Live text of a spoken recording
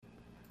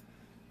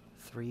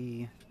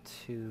Three,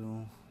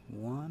 two,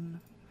 one,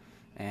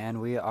 and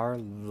we are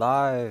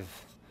live.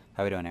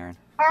 How we doing, Aaron?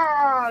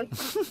 Ah, I'm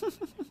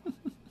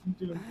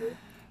doing good.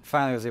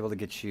 Finally, was able to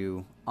get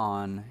you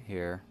on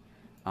here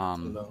to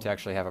Hello.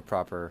 actually have a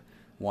proper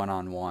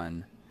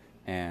one-on-one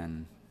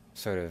and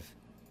sort of,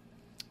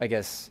 I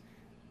guess,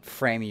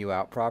 frame you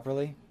out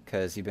properly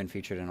because you've been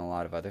featured in a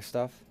lot of other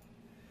stuff,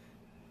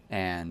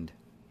 and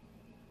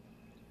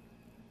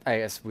I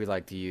guess we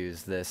like to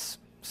use this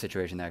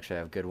situation to actually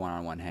have good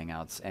one-on-one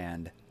hangouts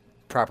and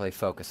properly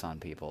focus on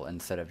people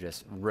instead of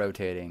just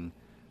rotating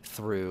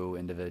through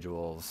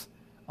individuals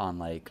on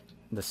like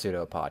the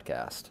pseudo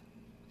podcast.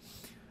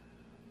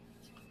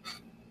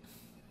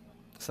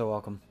 So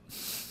welcome.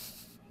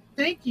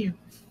 Thank you.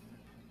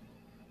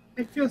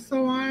 I feel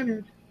so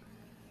honored.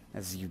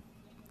 As you,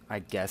 I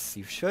guess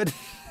you should.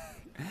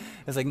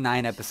 It's like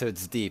 9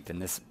 episodes deep, and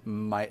this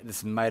might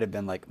have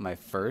been like my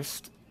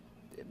first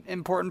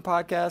important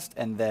podcast,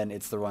 and then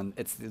it's the one.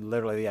 It's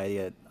literally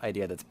the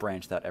idea that's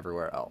branched out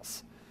everywhere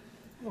else.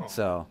 Oh,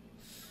 So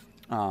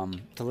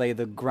to lay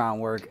the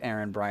groundwork,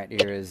 Aaron Bryant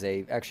here is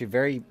a actually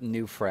very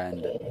new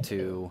friend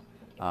to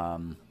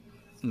um,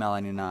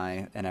 Melanie and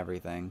I and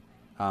everything.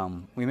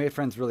 We made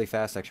friends really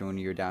fast actually when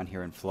you were down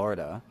here in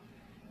Florida,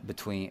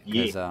 between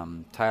yeah.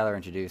 because Tyler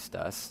introduced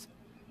us,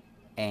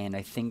 and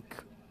I think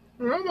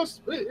We're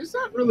almost. It's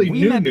not really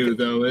we new, met new because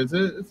though, is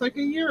it? It's like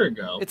a year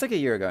ago. it's like a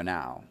year ago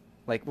now.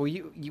 Like, well,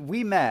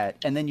 we met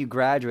and then you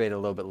graduated a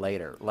little bit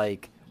later.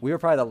 Like, we were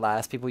probably the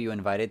last people you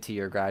invited to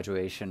your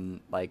graduation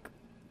like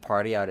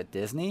party out at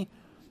Disney,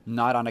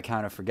 not on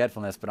account of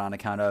forgetfulness, but on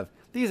account of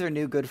these are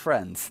new good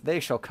friends. They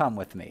shall come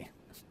with me,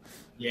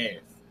 Yes.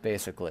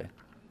 basically.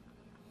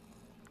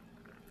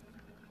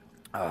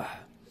 Uh,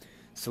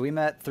 so we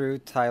met through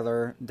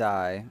Tyler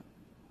Dye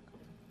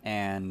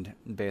and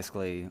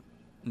basically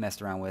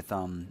messed around with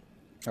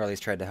or at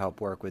least tried to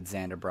help work with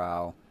Xander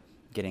Brow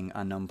getting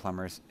Unknown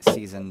Plumbers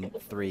season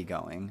 3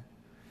 going.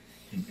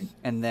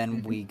 And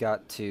then we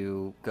got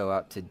to go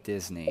out to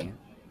Disney.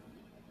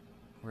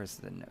 Where's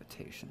the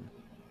notation?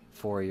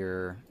 For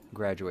your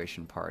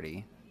graduation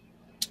party.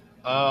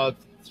 Oh,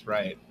 that's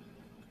right.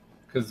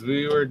 Because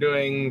we were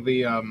doing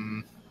the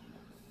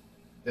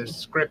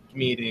script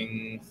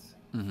meetings.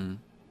 Mm-hmm.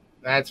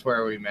 That's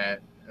where we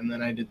met, and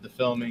then I did the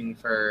filming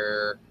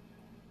for.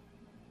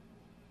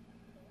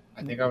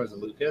 I think I was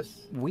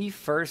Lucas. We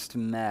first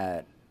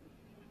met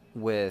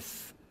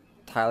with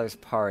Tyler's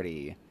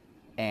party,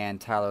 and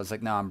Tyler was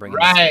like, "No,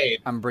 Right.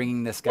 I'm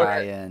bringing this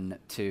guy Where in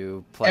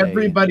to play."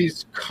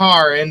 everybody's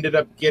car ended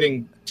up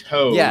getting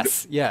towed.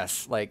 Yes,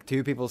 yes. Like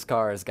two people's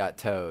cars got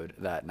towed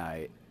that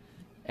night,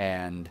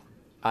 and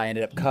I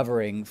ended up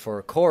covering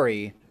for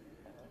Corey,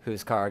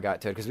 whose car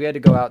got towed because we had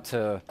to go out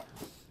to.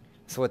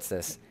 So what's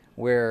this?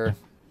 Where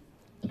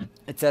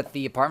it's at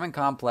the apartment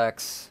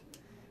complex,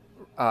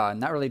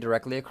 not really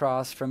directly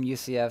across from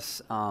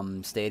UCF's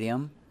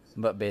stadium,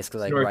 but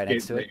basically It's like right Northgate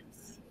next to it.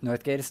 Lakes.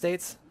 Northgate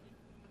Estates,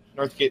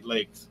 Northgate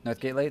Lakes.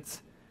 Northgate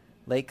Lakes,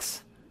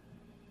 Lakes.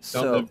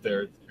 Don't So live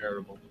there. It's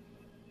terrible.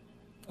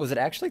 was it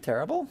actually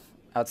terrible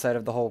outside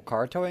of the whole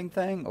car towing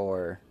thing,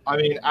 or? I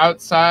mean,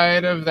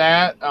 outside of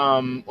that,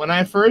 when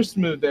I first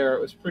moved there,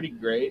 it was pretty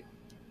great.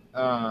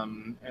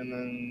 And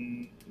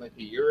then, like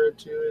a year or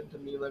two into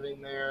me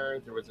living there,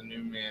 there was a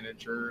new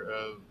manager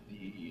of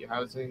the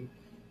housing,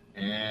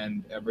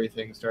 and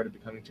everything started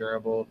becoming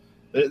terrible.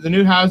 The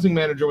new housing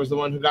manager was the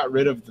one who got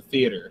rid of the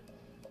theater.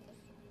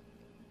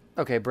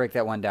 Okay, break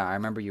that one down. I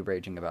remember you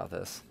raging about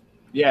this.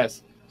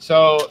 Yes.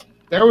 So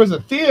there was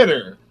a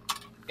theater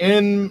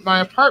in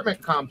my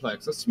apartment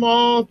complex, a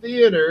small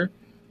theater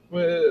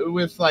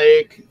with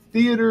like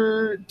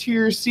theater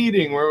tier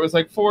seating where it was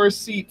like 4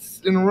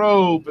 seats in a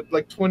row, but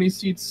like 20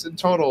 seats in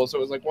total. So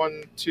it was like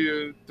one,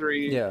 two,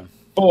 three, Yeah.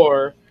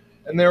 four.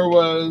 And there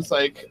was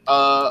like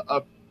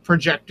a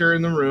projector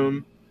in the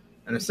room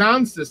and a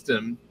sound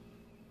system.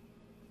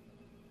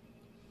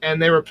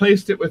 And they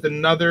replaced it with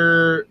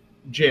another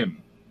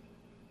gym,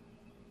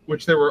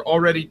 which there were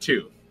already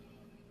two.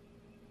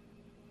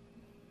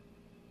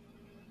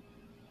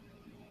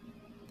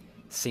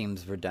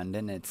 Seems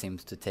redundant. It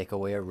seems to take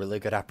away a really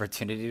good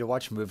opportunity to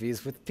watch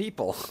movies with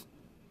people.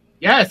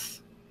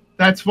 Yes,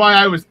 that's why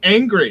I was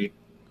angry.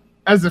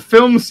 As a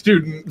film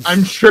student,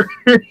 I'm sure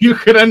you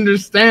could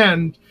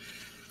understand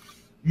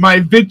my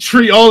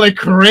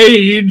vitriolic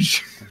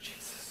rage. Oh,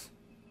 Jesus.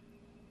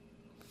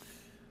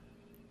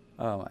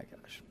 Oh my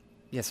gosh.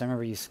 Yes, I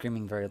remember you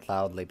screaming very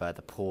loudly by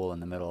the pool in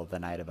the middle of the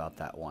night about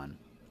that one.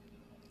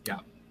 Yeah,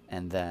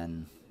 And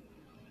then,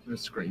 it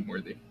was scream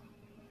worthy.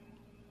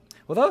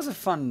 well, that was a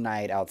fun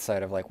night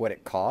outside of like what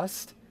it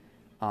cost.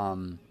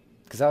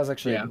 Because that was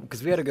actually Yeah,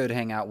 because we had a good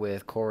hangout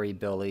with Corey,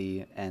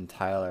 Billy, and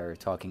Tyler,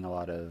 talking a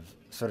lot of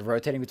sort of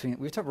rotating between.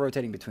 We were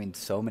rotating between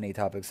so many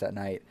topics that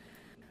night,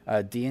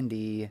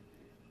 D&D,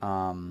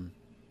 and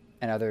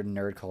other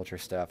nerd culture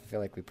stuff. I feel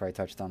like we probably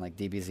touched on like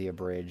DBZ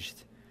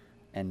abridged,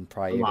 and a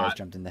probably you guys lot.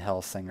 jumped into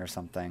Hellsing or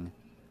something.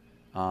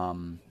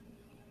 Um,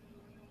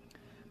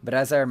 but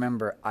as I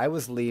remember, I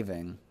was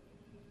leaving.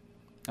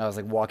 I was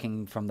like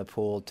walking from the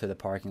pool to the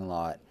parking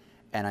lot,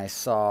 and I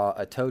saw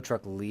a tow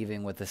truck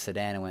leaving with a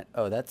sedan and went,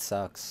 "Oh, that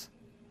sucks."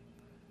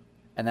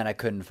 And then I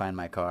couldn't find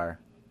my car.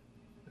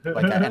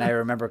 And I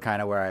remember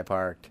kind of where I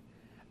parked.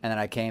 And then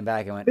I came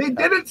back and went, They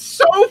did it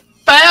so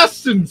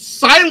fast and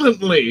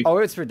silently. "Oh,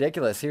 it's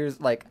ridiculous." Here's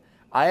like,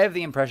 I have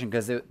the impression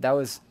because that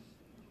was,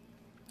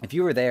 if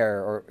you were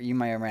there, or you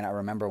may or may not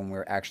remember when we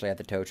were actually at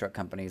the tow truck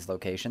company's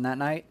location that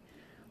night,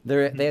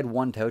 they had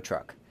one tow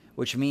truck,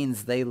 which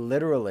means they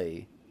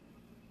literally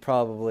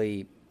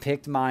probably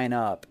picked mine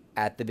up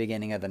at the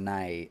beginning of the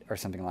night or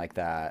something like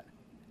that,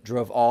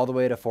 drove all the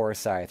way to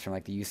Forsyth from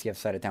like the UCF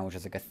side of town, which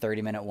is like a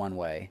 30-minute one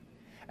way,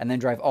 and then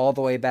drive all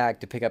the way back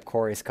to pick up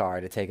Corey's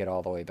car to take it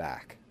all the way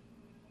back.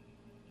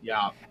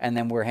 Yeah. And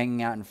then we're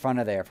hanging out in front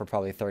of there for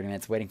probably 30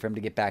 minutes waiting for him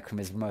to get back from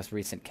his most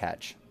recent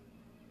catch.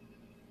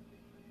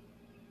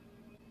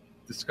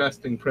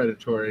 Disgusting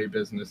predatory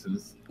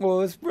businesses. Well,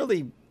 it was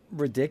really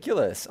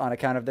ridiculous on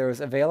account of there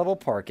was available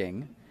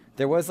parking.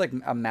 There was like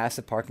a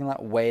massive parking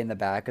lot way in the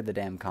back of the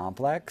damn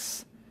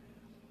complex.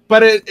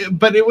 But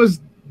it was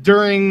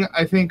during,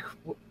 I think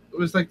it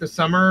was like the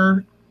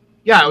summer.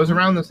 Yeah, it was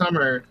around the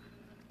summer.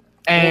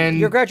 And well,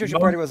 your graduation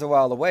party was a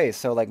while away,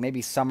 so like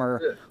maybe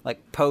summer,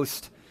 like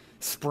post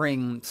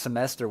spring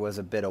semester was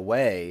a bit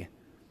away.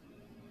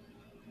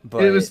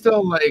 But it was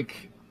still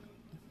like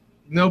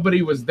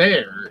nobody was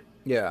there.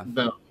 Yeah.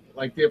 Though,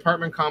 like the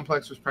apartment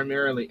complex was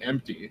primarily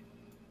empty.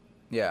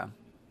 Yeah.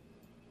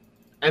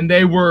 And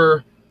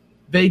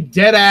they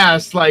dead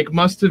ass like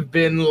must have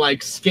been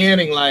like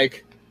scanning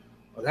like,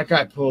 oh, that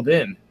guy pulled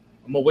in.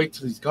 I'm gonna wait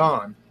till he's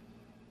gone.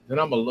 Then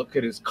I'm gonna look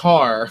at his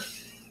car.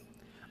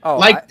 Oh,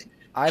 like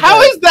I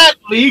how is that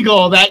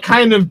legal? That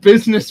kind of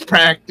business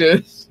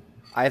practice?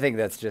 I think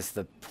that's just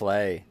the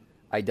play.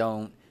 I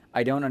don't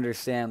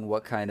understand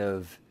what kind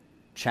of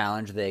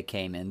challenge they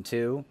came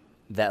into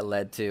that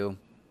led to,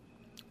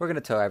 we're gonna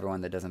tow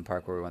everyone that doesn't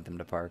park where we want them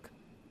to park.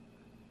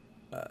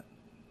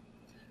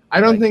 I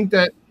don't think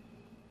that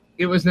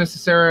it was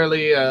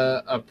necessarily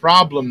a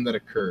problem that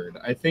occurred.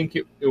 I think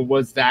it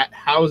was that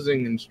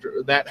housing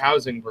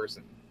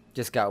person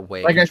just got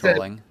way like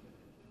controlling.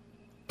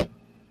 I said,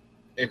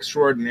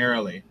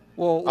 extraordinarily.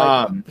 Well,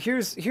 like,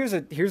 here's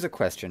a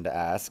question to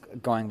ask.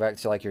 Going back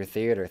to like your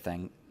theater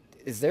thing,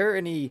 is there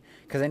any?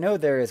 Because I know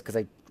there is.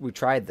 Because we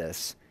tried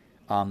this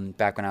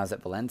back when I was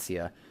at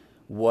Valencia.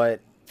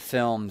 What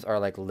films are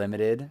like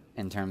limited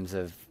in terms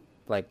of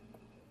like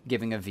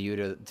giving a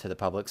view to the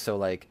public? So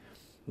like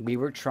we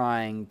were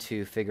trying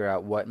to figure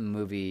out what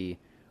movie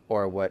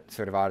or what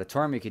sort of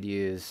auditorium we could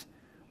use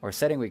or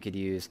setting we could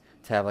use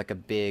to have like a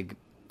big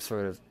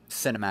sort of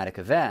cinematic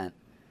event,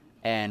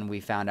 and we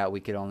found out we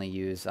could only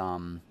use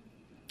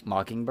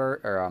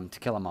Mockingbird or To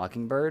Kill a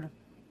Mockingbird,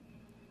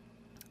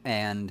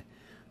 and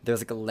there's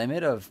like a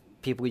limit of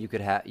people you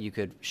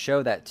could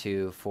show that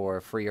to for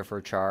free or for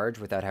charge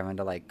without having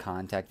to like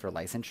contact for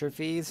licensure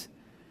fees.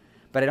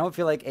 But I don't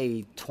feel like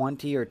a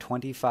 20 or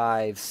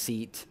 25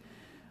 seat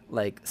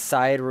like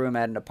side room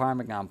at an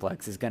apartment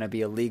complex is going to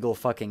be a legal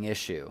fucking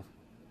issue.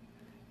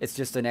 It's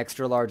just an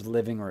extra large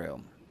living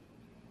room.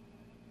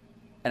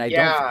 And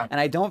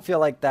I don't feel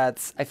like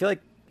that's, I feel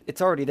like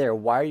it's already there.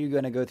 Why are you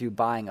going to go through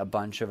buying a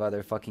bunch of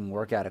other fucking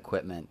workout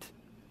equipment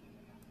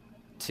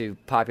to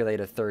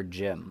populate a third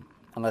gym?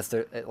 Unless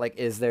there, like,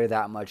 is there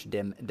that much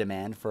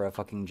demand for a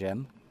fucking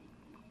gym?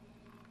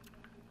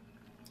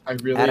 I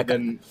really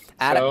didn't.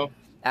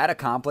 At a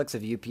complex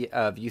of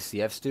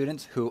UCF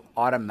students who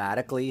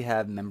automatically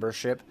have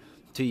membership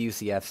to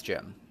UCF's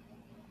gym,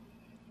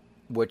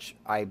 which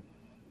I'm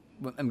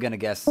gonna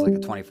guess is like a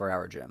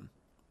 24-hour gym,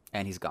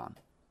 and he's gone.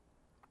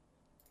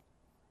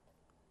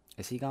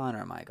 Is he gone or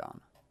am I gone?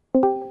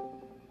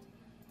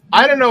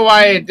 I don't know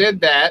why it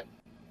did that.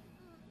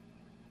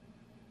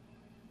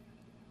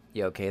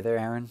 You okay there,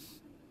 Aaron?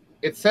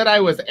 It said I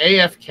was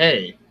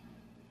AFK.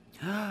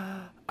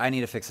 I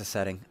need to fix a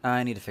setting.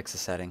 I need to fix a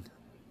setting.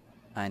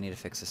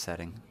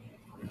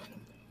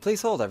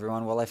 Please hold,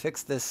 everyone, while I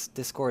fix this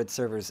Discord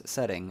server's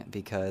setting,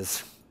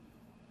 because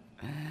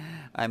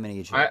I'm an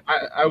idiot.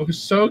 I was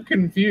so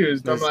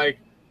confused. I'm like,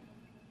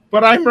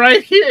 but I'm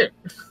right here.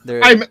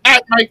 I'm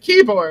at my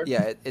keyboard.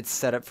 Yeah, it's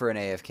set up for an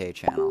AFK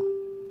channel,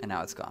 and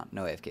now it's gone.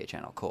 No AFK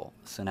channel. Cool.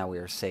 So now we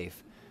are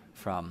safe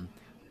from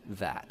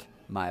that.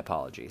 My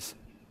apologies.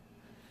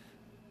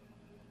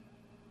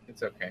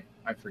 It's okay.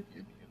 I forgive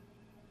you.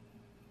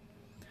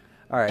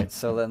 All right,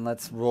 so then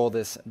let's roll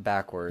this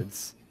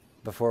backwards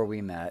before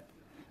we met.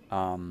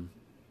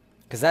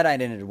 Because that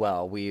night ended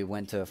well. We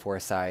went to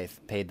Forsyth,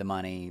 paid the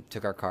money,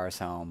 took our cars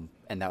home,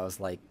 and that was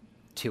like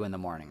 2 in the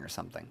morning or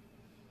something.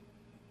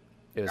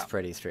 It was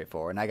pretty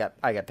straightforward, and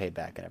I got paid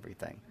back and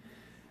everything.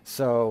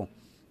 So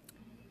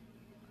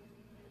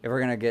if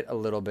we're gonna get a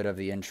little bit of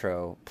the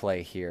intro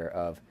play here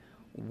of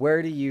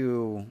where do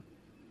you,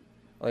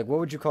 like, what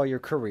would you call your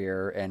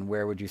career, and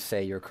where would you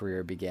say your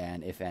career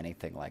began, if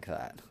anything like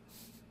that?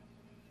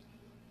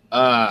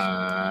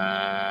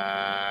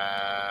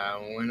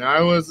 When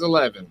I was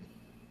 11.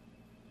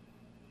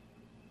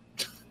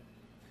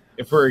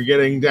 If we're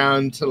getting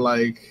down to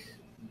like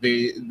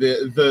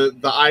the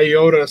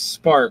iota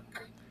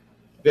spark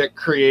that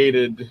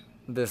created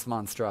This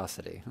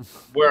monstrosity.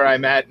 where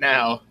I'm at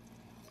now.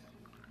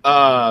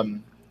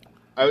 I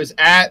was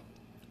at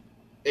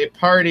a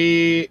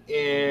party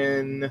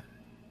in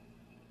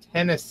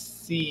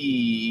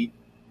Tennessee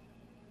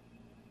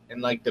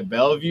in like the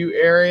Bellevue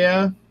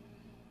area.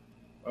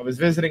 I was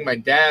visiting my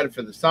dad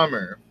for the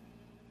summer,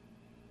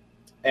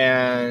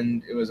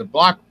 and it was a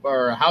block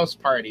or a house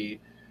party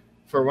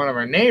for one of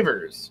our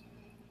neighbors.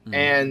 Mm.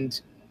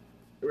 And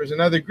there was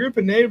another group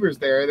of neighbors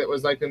there that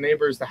was like the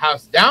neighbors the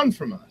house down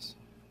from us.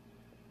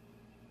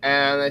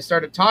 And I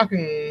started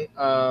talking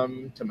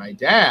to my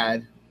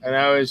dad, and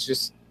I was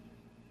just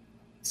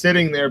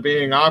sitting there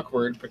being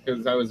awkward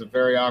because I was a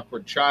very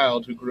awkward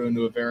child who grew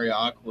into a very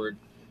awkward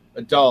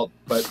adult,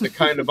 but the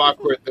kind of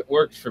awkward that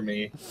worked for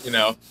me, you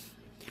know.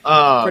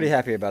 Pretty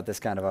happy about this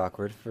kind of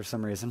awkward for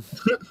some reason.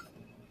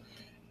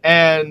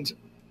 And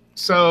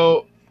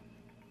so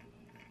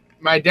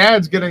my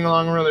dad's getting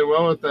along really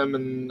well with them,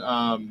 and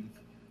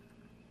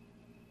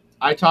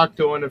I talked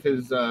to one of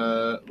his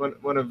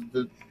one of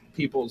the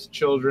people's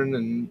children,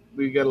 and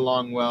we get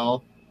along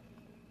well.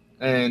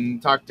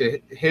 And talked to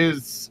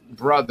his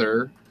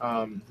brother,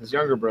 his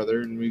younger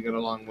brother, and we get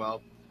along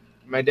well.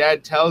 My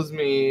dad tells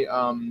me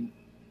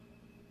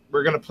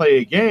we're gonna play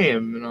a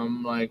game, and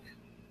I'm like,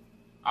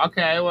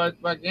 okay,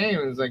 what game?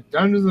 And it's like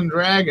Dungeons and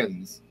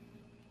Dragons,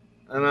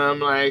 and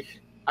I'm like,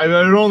 I had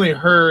only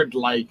heard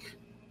like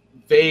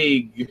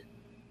vague,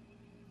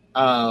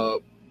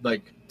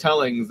 like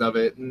tellings of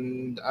it,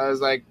 and I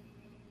was like,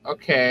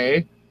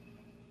 okay.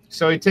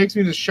 So he takes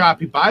me to the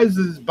shop. He buys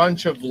this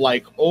bunch of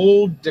like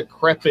old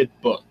decrepit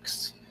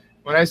books.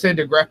 When I say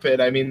decrepit,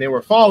 I mean they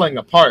were falling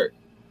apart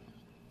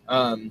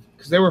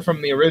because they were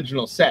from the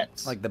original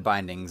sets. Like the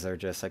bindings are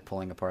just like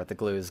pulling apart. The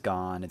glue is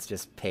gone. It's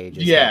just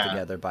pages held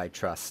together by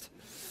trust.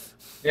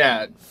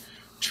 Yeah,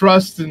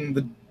 trust in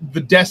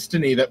the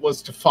destiny that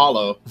was to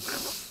follow.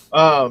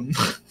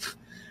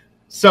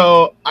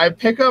 So I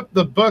pick up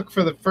the book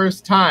for the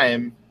first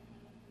time.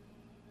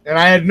 And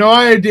I had no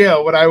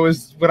idea what I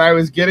was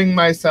getting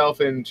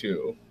myself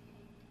into.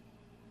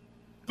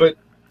 But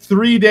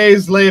 3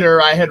 days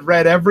later, I had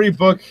read every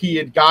book he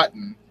had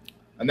gotten,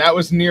 and that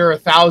was near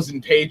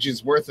 1,000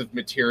 pages worth of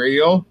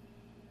material.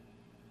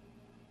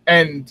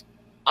 And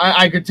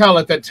I could tell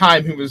at that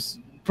time he was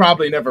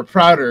probably never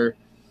prouder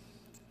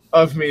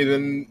of me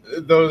than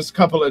those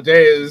couple of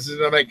days.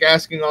 And I'm like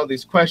asking all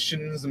these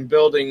questions and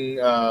building.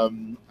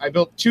 I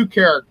built 2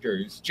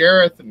 characters,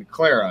 Jareth and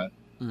Clara.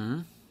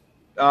 Mm-hmm.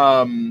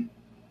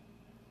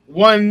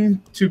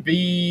 One to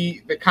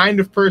be the kind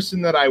of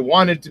person that I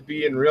wanted to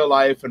be in real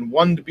life, and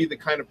one to be the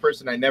kind of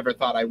person I never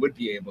thought I would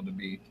be able to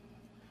be.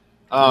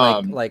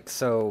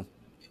 So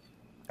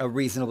a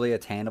reasonably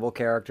attainable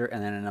character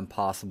and then an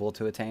impossible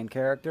to attain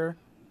character?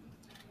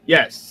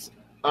 Yes.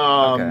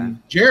 Okay.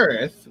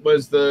 Jareth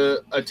was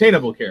the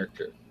attainable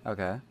character.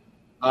 Okay.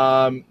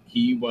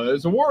 He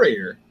was a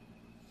warrior,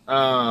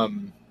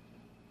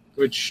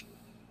 which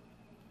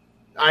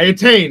I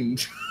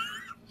attained.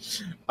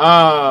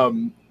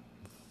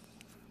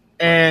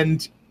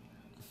 And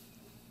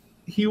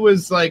he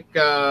was like,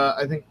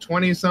 I think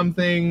 20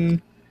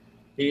 something.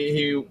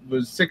 He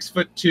was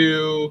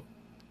 6'2",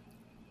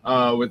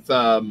 with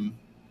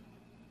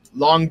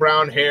long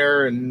brown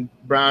hair and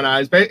brown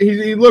eyes. But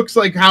he looks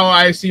like how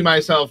I see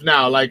myself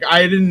now. Like,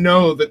 I didn't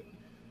know that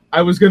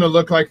I was going to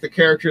look like the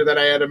character that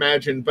I had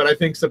imagined, but I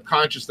think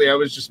subconsciously I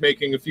was just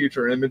making a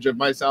future image of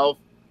myself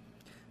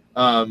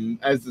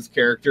as this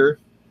character.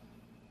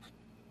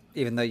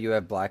 Even though you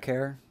have black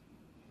hair?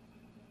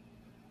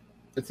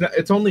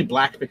 It's only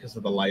black because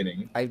of the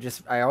lighting.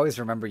 I always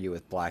remember you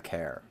with black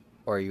hair,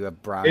 or you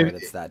have brown hair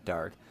that's that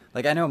dark.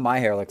 Like, I know my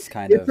hair looks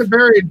kind of... It's a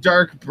very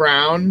dark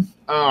brown.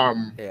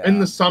 In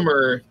the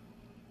summer,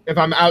 if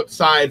I'm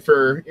outside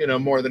for,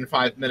 more than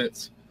 5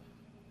 minutes,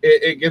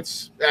 it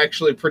gets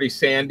actually pretty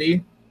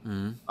sandy.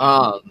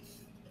 Mm-hmm.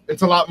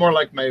 It's a lot more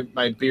like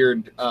my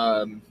beard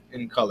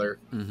in color.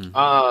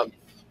 Mm-hmm.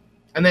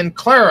 And then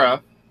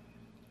Clara,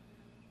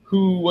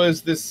 who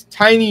was this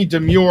tiny,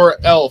 demure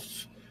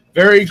elf,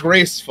 very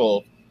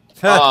graceful,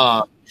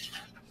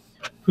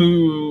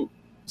 who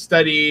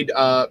studied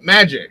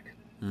magic.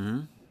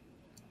 Mm-hmm.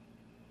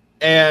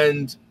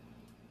 And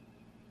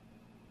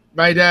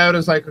my dad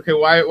was like, okay,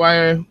 why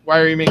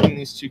are you making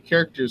these 2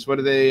 characters? What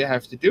do they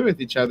have to do with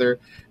each other?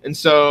 And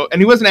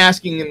he wasn't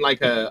asking in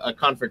like a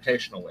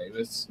confrontational way. He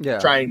was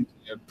trying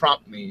to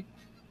prompt me.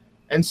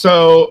 And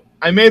so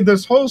I made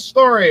this whole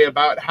story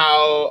about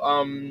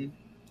how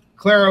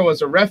Clara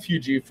was a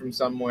refugee from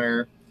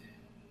somewhere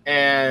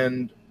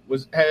and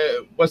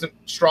wasn't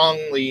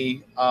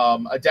strongly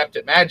adept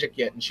at magic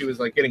yet, and she was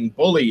like getting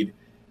bullied.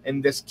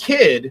 And this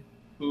kid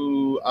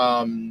who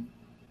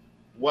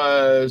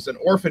was an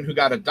orphan who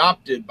got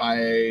adopted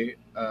by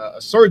a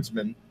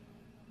swordsman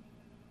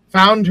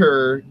found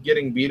her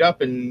getting beat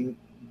up and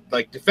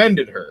like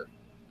defended her.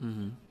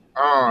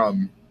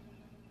 Mm-hmm.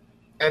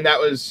 And that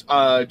was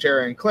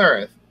Jareth and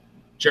Clara.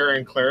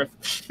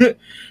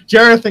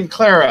 Jareth and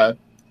Clara.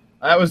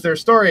 That was their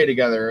story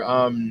together.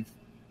 And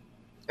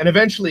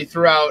eventually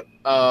throughout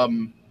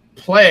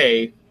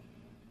play,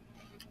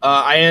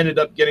 I ended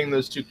up getting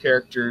those two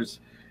characters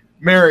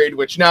married,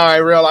 which now I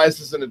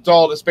realize as an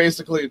adult is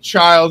basically a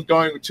child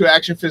going with two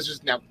action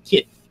figures. Now,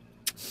 kid.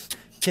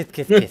 Kith,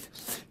 kith,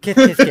 kith. Kith,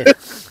 kith,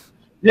 kith.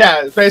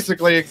 Yeah, it's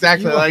basically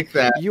exactly like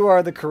that. You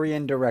are the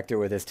Korean director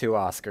with his 2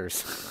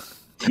 Oscars.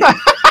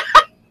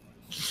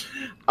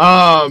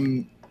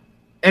 And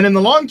in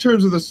the long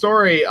terms of the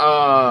story,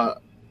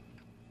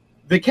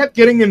 they kept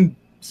getting in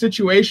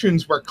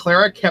situations where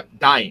Clara kept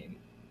dying.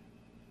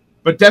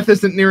 But death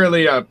isn't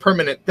nearly a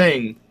permanent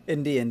thing.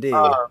 In D&D.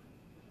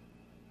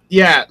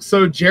 Yeah,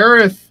 so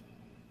Jareth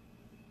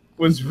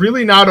was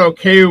really not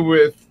okay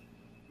with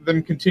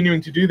them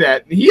continuing to do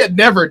that. He had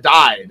never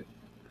died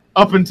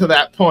up until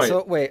that point.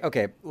 So wait,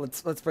 okay,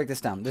 let's break this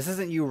down. This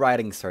isn't you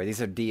writing story.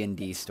 These are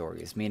D&D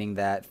stories, meaning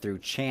that through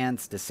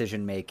chance,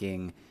 decision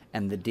making,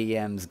 and the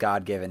DM's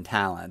God-given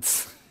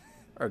talents,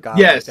 or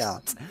godlike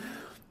talents,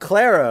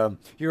 Clara,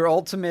 your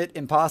ultimate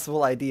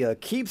impossible idea,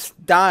 keeps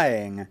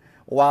dying,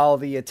 while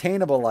the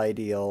attainable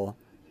ideal,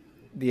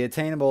 the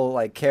attainable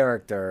like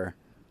character,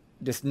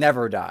 just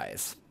never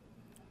dies.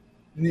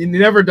 He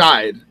never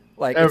died.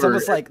 Like ever. It's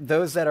almost like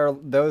those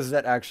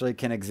that actually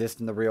can exist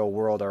in the real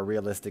world are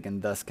realistic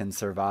and thus can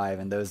survive,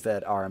 and those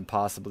that are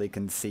impossibly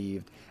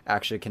conceived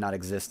actually cannot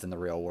exist in the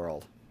real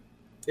world.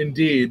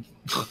 Indeed.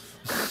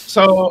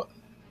 So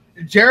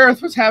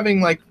Jareth was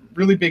having like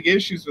really big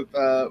issues with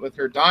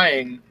her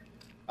dying,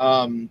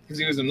 because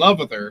he was in love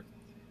with her,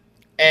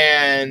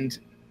 and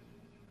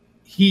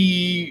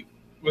he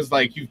was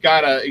like, you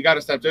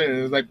gotta stop doing it.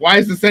 It was like, why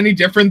is this any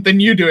different than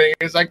you doing it?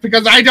 It's like,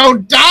 because I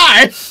don't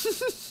die.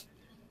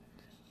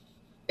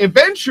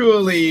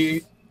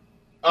 Eventually,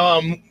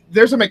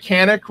 there's a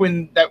mechanic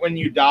when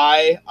you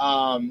die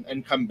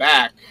and come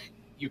back,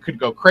 you could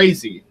go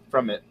crazy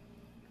from it.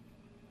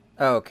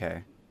 Oh,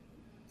 okay.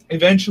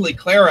 Eventually,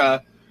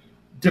 Clara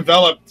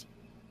developed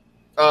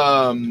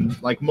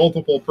like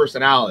multiple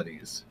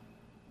personalities.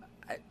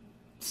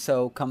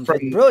 So comes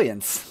with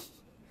brilliance.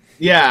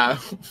 Yeah,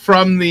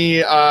 from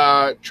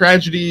the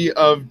tragedy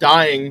of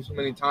dying so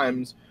many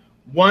times.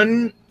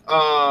 One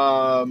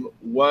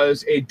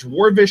was a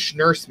dwarvish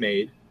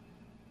nursemaid.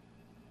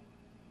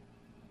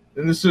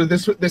 And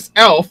this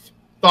elf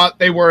thought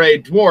they were a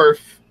dwarf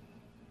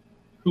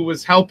who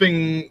was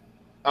helping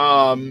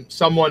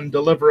someone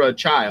deliver a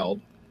child.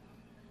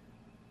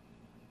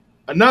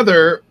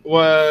 Another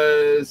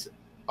was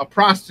a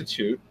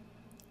prostitute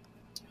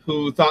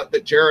who thought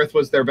that Jareth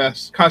was their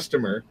best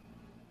customer.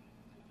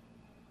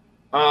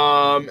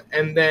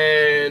 And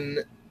then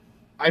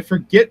I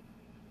forget.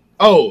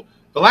 Oh,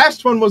 the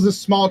last one was a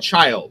small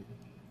child,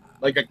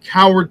 like a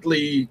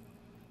cowardly,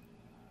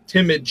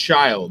 timid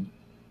child.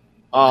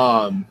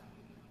 And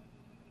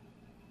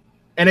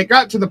it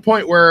got to the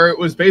point where it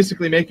was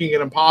basically making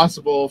it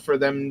impossible for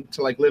them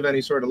to like live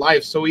any sort of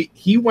life. So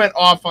he went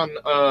off on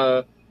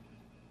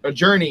a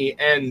journey,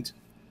 and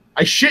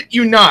I shit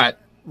you not.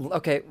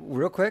 Okay,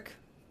 real quick.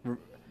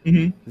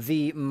 Mm-hmm.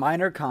 The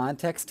minor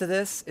context to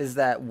this is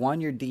that,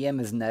 one, your DM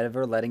is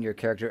never letting your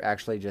character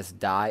actually just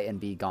die and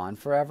be gone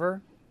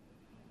forever.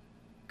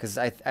 Because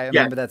I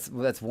remember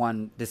that's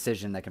one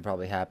decision that can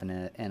probably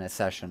happen in a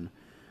session.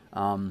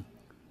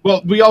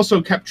 Well, we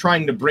also kept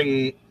trying to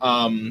bring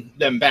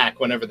them back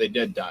whenever they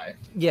did die.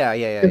 Yeah.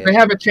 They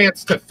have a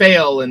chance to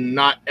fail and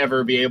not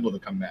ever be able to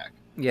come back.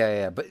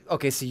 Yeah. But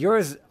okay, so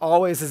yours has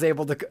always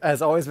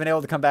been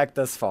able to come back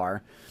thus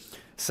far.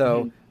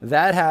 So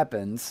that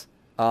happens.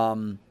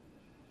 And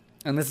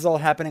this is all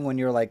happening when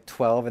you're like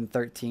 12 and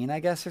 13, I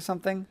guess, or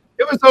something?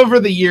 It was over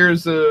the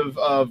years of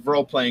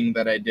role-playing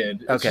that I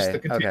did. It's just the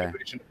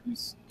continuation of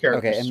these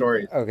character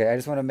stories. Okay, I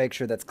just want to make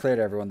sure that's clear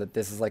to everyone that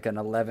this is like an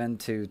 11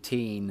 to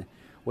teen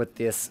with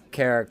this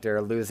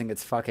character losing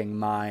its fucking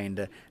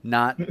mind,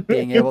 not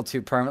being able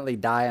to permanently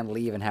die and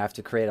leave and have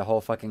to create a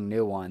whole fucking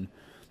new one.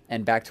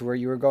 And back to where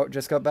you were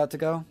about to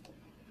go?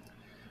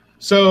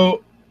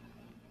 So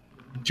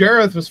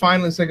Jareth was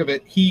finally sick of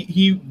it.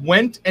 He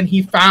went and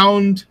he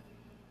found,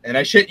 and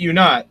I shit you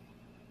not,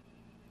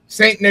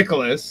 St.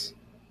 Nicholas.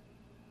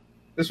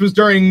 This was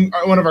during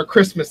one of our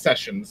Christmas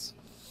sessions.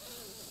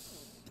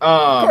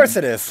 Of course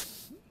it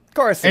is. Of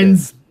course it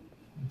is.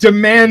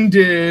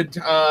 Demanded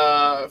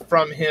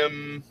from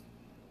him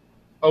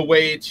a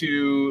way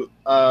to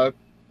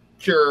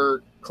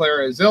cure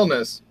Clara's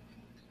illness.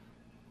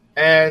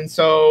 And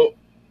so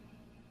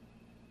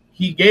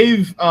he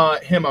gave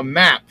him a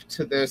map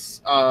to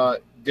this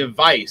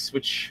device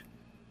which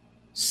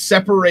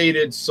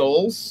separated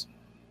souls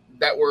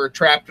that were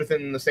trapped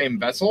within the same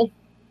vessel.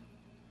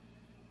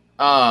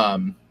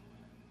 And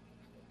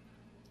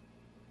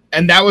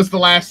that was the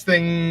last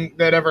thing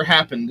that ever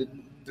happened.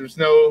 There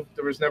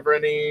was never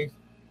any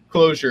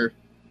closure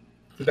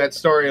to that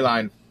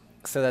storyline.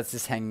 So that's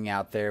just hanging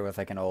out there with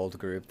like an old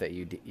group that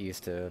you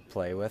used to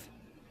play with?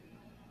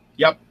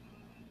 Yep.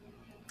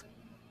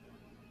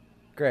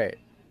 Great.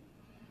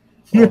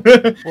 Well,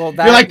 you're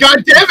like,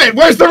 God damn it,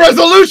 where's the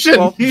resolution?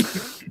 Well,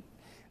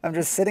 I'm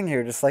just sitting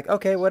here just like,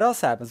 okay, what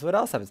else happens?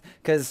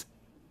 Because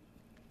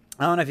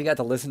I don't know if you got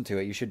to listen to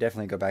it. You should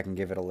definitely go back and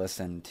give it a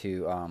listen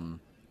to.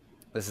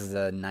 This is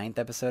the ninth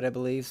episode, I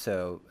believe.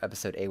 So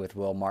episode 8 with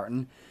Will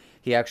Martin.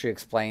 He actually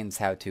explains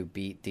how to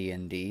beat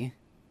D&D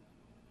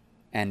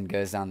and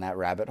goes down that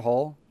rabbit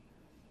hole.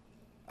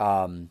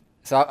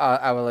 So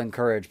I will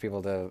encourage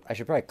people to. I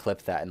should probably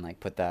clip that and like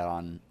put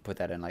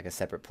that in like a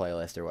separate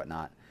playlist or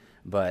whatnot.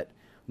 But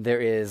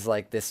there is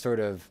like this sort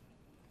of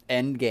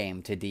end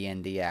game to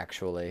D&D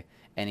actually,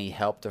 and he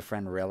helped a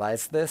friend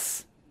realize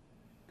this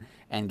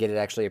and get it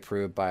actually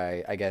approved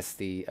by, I guess,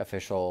 the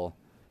official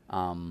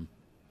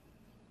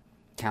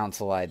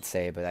council, I'd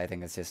say. But I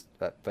think it's just,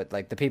 but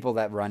like the people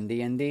that run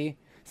D&D,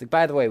 it's like,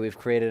 by the way, we've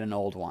created an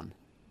old one.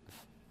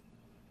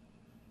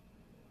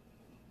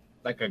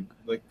 Like the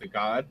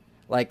god.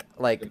 I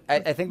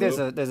think there's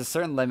a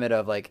certain limit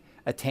of like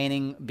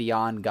attaining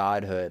beyond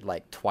godhood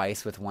like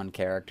twice with one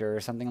character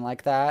or something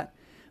like that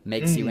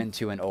makes you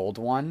into an old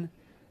one,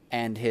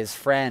 and his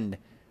friend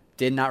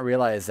did not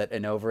realize that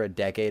in over a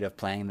decade of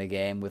playing the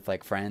game with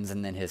like friends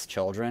and then his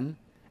children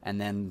and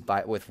then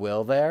with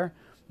Will there,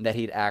 that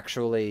he'd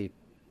actually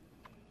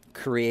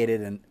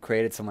created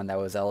someone that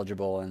was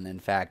eligible and in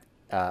fact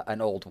an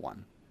old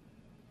one.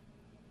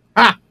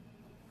 Ah,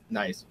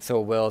 nice.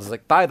 So Will's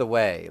like, by the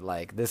way,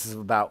 like this is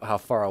about how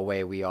far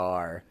away we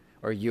are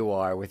or you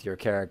are with your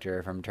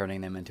character from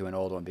turning them into an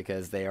old one,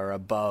 because they are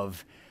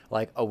above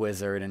like a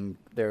wizard and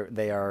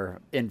they are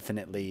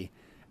infinitely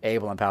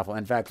able and powerful.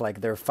 In fact,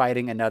 like they're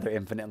fighting another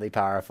infinitely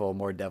powerful,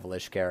 more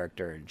devilish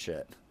character and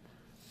shit.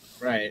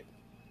 Right.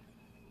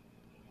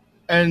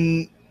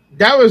 And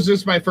that was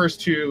just my first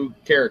two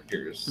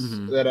characters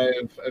that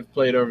I've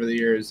played over the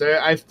years.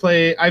 I've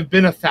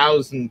been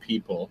 1,000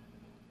 people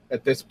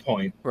at this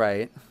point.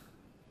 Right.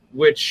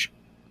 Which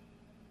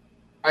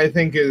I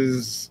think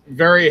is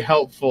very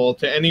helpful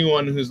to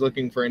anyone who's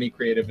looking for any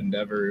creative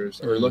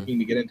endeavors or looking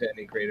to get into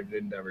any creative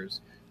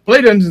endeavors. Play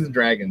Dungeons and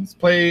Dragons.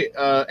 Play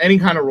any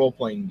kind of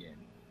role-playing game.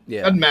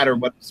 Yeah. Doesn't matter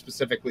what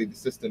specifically the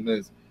system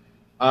is.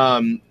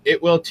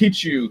 It will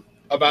teach you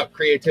about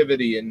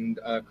creativity and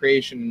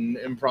creation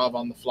and improv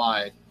on the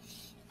fly.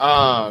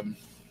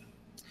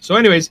 So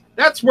anyways,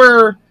 that's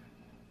where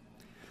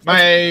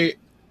my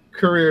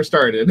career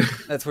started.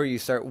 That's where you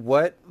start.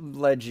 What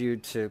led you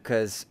to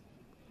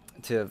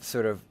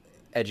sort of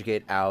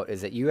educate out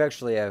is that you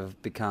actually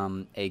have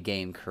become a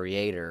game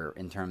creator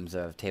in terms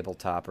of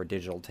tabletop or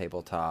digital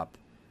tabletop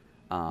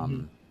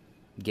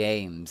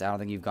games. I don't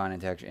think you've gone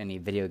into any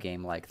video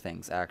game like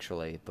things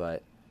actually,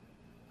 but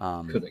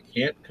because I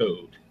can't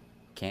code.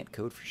 Can't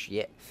code for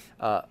shit.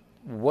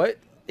 What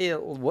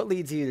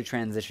leads you to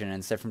transition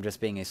instead from just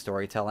being a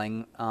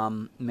storytelling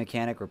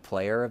mechanic or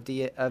player of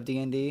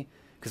D&D?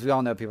 Because we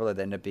all know people that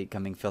end up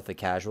becoming filthy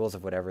casuals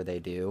of whatever they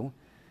do.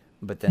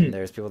 But then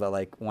there's people that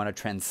like want to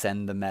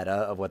transcend the meta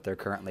of what they're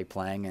currently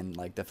playing and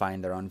like define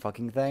their own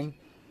fucking thing.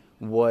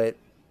 What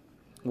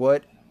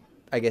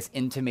I guess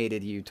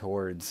intimated you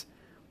towards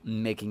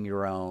making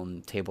your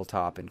own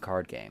tabletop and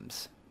card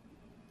games?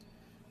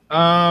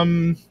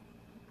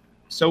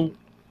 So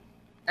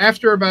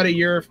after about a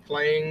year of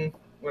playing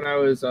when I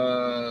was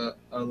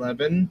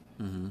 11,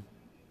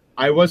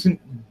 I wasn't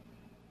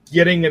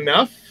getting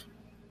enough.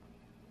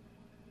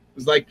 It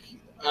was like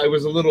I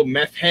was a little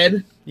meth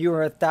head. You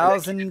were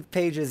 1,000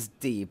 pages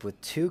deep with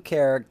 2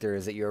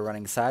 characters that you were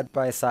running side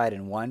by side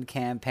in one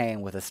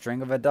campaign with a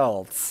string of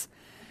adults,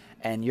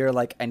 and you're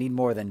like, I need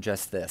more than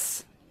just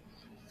this.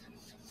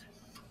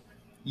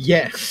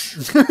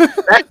 Yes.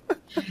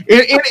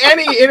 in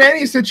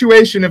any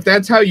situation, if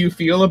that's how you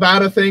feel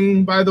about a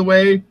thing, by the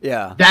way,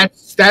 yeah,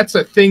 that's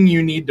a thing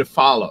you need to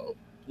follow.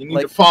 You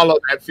need to follow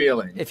that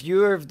feeling.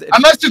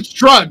 Unless it's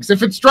drugs.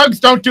 If it's drugs,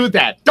 don't do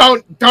that.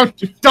 Don't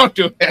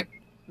do it.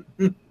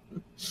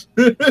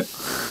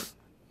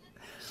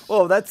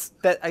 Well,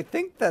 I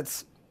think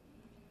that's.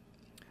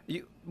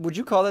 Would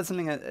you call that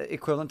something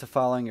equivalent to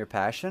following your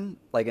passion?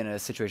 Like in a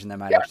situation that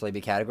might actually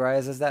be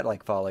categorized as that,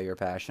 like follow your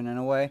passion in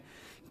a way?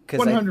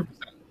 100%.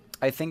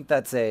 I think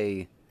that's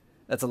a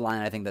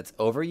line I think that's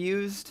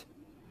overused.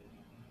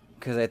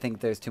 Because I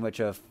think there's too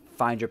much of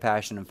find your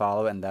passion and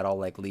follow it, and that'll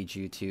like lead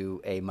you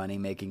to a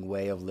money-making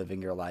way of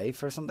living your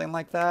life or something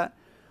like that.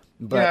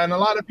 But, yeah, and a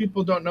lot of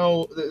people don't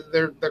know.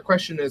 Their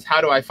question is, how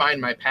do I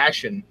find my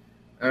passion?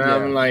 And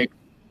I'm like,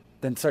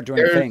 then start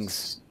doing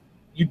things.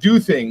 You do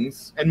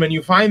things, and when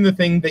you find the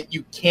thing that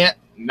you can't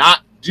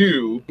not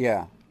do,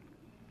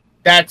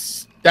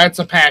 that's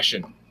a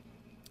passion.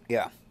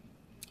 Yeah,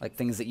 like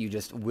things that you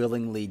just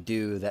willingly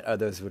do that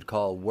others would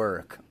call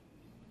work.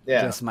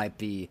 Yeah, just might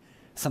be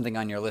something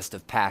on your list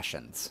of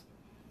passions.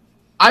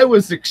 I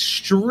was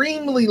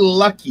extremely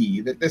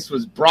lucky that this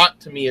was brought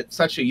to me at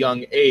such a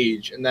young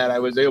age, and that I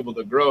was able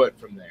to grow it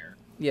from there.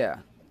 Yeah.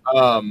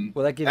 Well,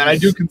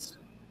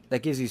 that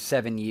gives you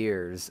 7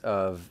 years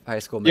of high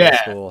school, middle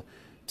school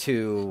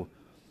to,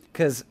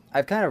 because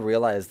I've kind of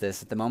realized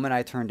this at the moment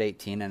I turned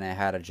 18 and I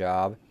had a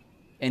job,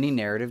 any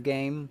narrative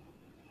game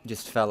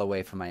just fell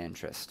away from my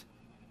interest,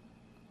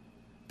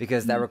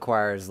 because that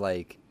requires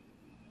like,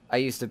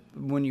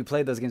 when you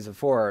played those games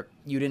before,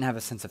 you didn't have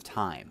a sense of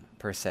time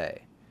per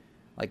se.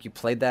 Like, you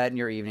played that in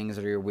your evenings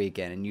or your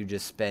weekend, and you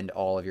just spend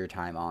all of your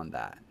time on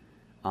that.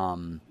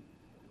 And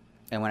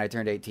when I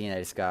turned 18, I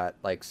just got,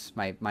 like,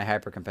 my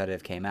hyper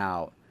competitive came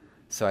out.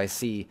 So I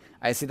see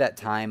that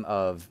time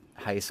of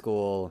high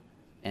school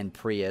and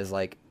pre as,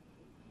 like,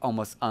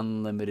 almost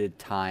unlimited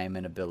time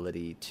and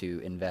ability to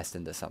invest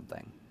into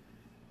something.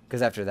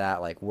 Because after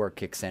that, like, work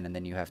kicks in, and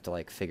then you have to,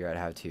 like, figure out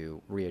how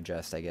to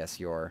readjust, I guess,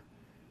 your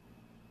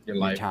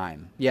life.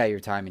 time. Yeah,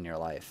 your time in your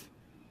life.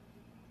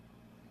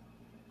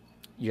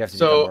 You have to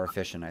become So more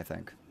efficient, I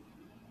think.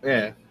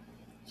 yeah,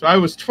 so I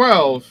was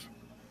 12,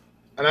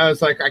 and I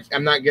was like,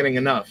 I'm not getting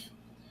enough.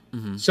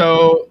 Mm-hmm.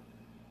 So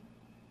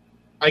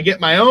I get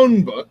my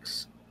own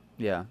books,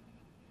 Yeah.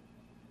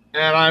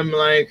 and I'm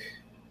like,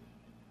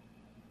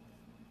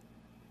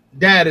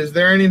 Dad, is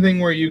there anything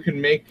where you can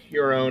make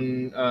your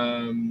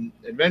own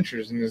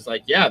adventures? And he's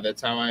like, yeah,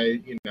 that's how I,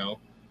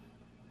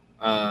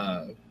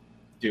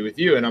 do with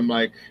you. And I'm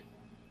like,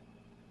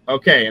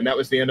 okay. And that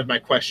was the end of my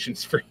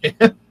questions for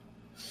him.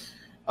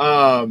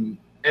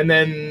 And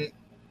then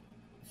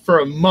for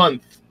a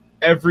month,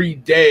 every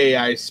day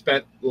I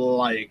spent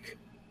like,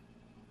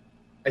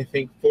 I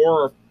think 4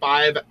 or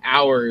 5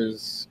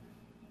 hours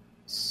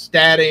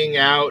statting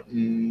out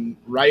and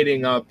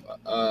writing up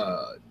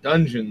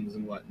dungeons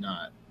and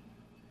whatnot.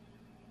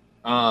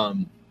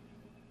 And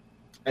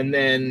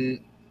then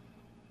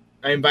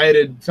I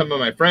invited some of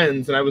my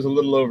friends, and I was a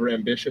little over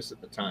ambitious at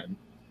the time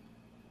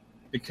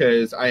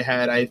because I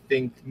had, I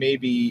think,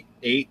 maybe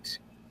 8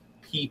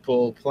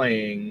 people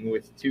playing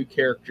with 2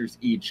 characters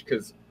each,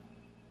 because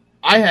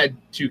I had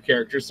 2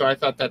 characters, so I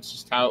thought that's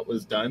just how it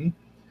was done.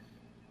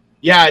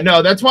 Yeah,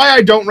 no, that's why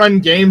I don't run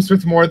games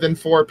with more than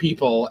 4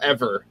 people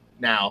ever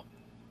now.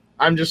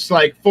 I'm just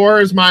like,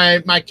 4 is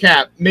my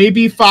cap.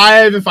 Maybe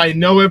 5 if I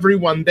know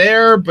everyone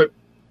there, but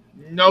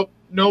nope,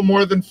 no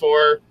more than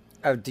 4.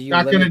 Oh, do you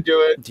Not gonna do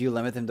it. Do you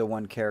limit them to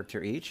 1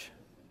 character each?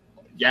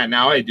 Yeah,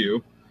 now I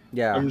do.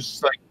 Yeah. I'm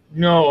just like,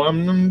 no,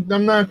 I'm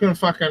not gonna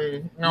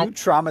fucking. No. You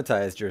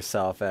traumatized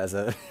yourself as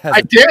a.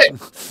 I did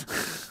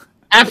it.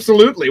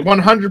 Absolutely,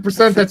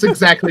 100%. That's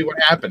exactly what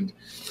happened.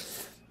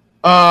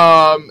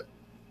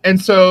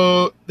 And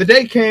so the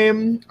day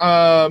came.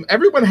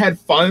 Everyone had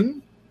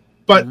fun,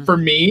 but for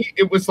me,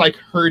 it was like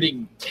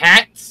herding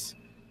cats.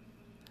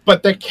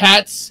 But the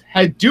cats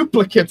had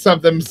duplicates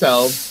of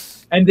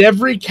themselves, and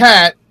every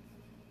cat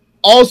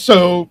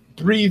also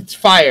breathed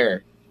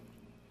fire.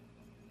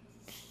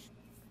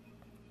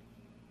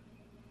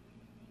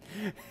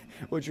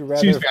 Would you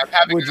rather? Excuse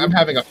me, I'm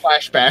having a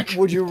flashback.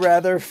 Would you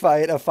rather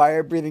fight a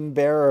fire-breathing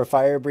bear or a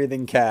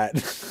fire-breathing cat?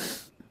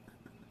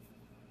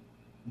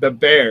 The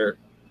bear.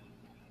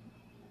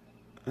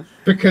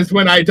 Because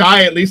when I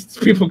die, at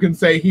least people can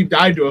say he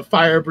died to a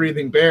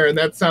fire-breathing bear, and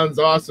that sounds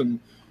awesome.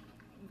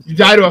 You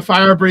die to a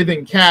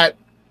fire-breathing cat,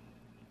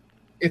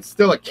 it's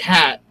still a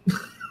cat.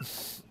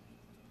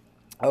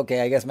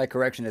 Okay, I guess my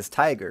correction is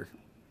tiger.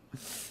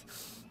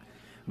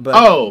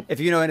 But if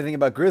you know anything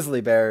about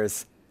grizzly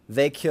bears,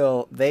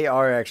 they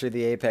are actually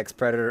the apex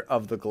predator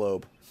of the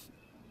globe.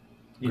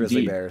 Indeed.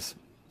 Grizzly bears.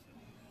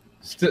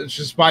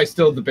 Just why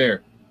still the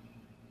bear.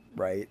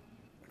 Right.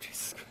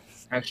 Jesus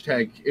Christ.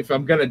 Hashtag, if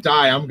I'm going to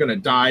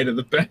die to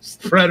the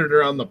best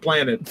predator on the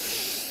planet.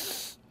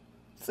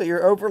 So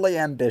you're overly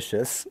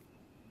ambitious.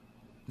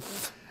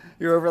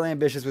 You're overly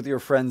ambitious with your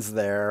friends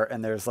there,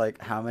 and there's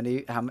like how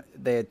many?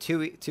 They had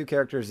two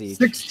characters each.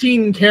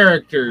 16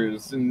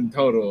 characters in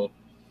total.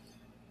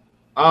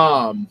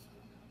 I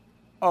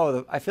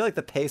feel like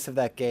the pace of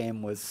that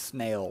game was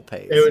snail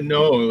pace.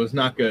 No, it was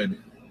not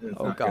good.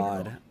 Oh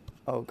God.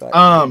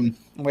 I'm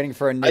waiting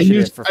for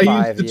initiative for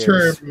 5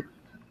 years.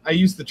 I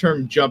use the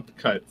term jump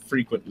cut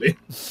frequently.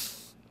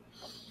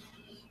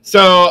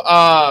 So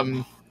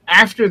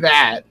after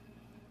that,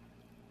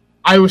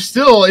 I was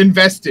still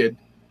invested,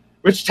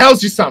 which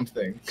tells you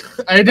something.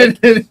 I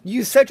didn't.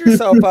 You set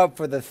yourself up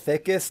for the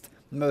thickest,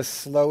 most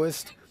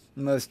slowest,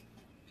 most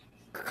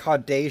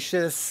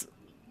caudacious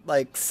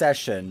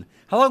session.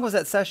 How long was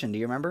that session? Do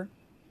you remember?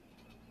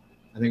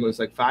 I think it was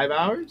like 5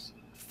 hours.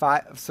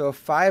 So a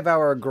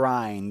 5-hour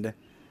grind.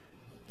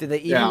 Did they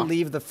even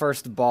leave the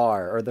first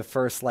bar or the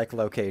first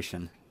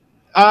location?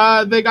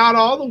 They got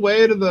all the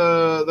way to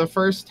the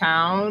first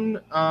town,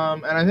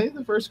 and I think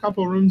the first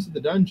couple rooms of the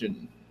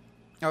dungeon.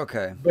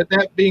 Okay. But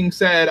that being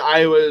said,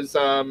 I was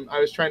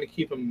trying to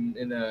keep them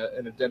in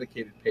a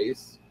dedicated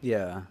pace.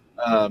 Yeah.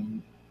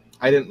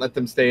 I didn't let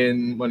them stay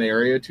in one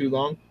area too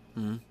long.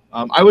 Mm-hmm.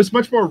 I was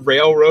much more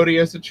railroady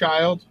as a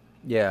child.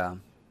 Yeah.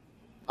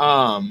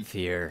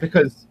 Fear.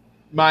 Because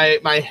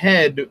my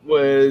head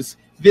was,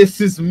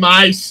 this is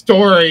my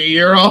story.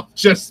 You're all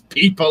just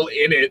people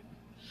in it.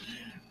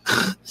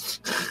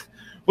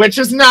 Which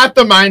is not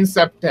the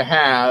mindset to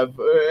have.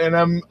 And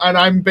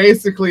I'm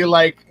basically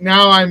like,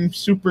 now I'm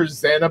super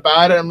zen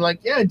about it. I'm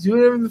like, yeah, do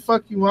whatever the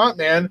fuck you want,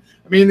 man.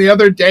 I mean, the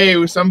other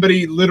day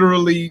somebody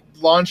literally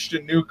launched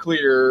a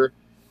nuclear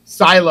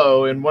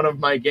silo in one of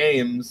my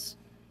games.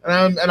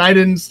 And I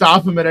didn't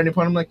stop him at any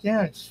point. I'm like,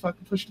 yeah, just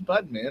fucking push the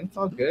button, man. It's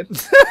all good.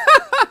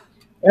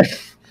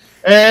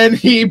 And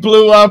he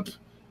blew up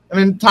an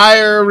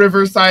entire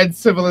riverside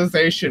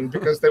civilization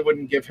because they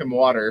wouldn't give him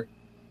water.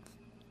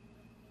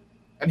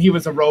 And he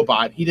was a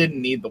robot. He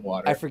didn't need the I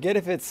water. forget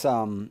if it's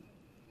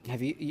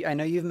have you I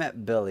know you've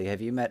met Billy.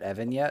 Have you met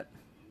Evan yet?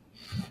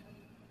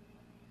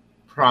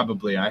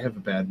 Probably. I have a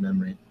bad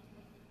memory.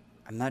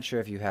 I'm not sure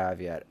if you have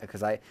yet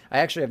because I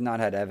actually have not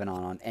had Evan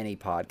on any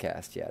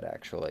podcast yet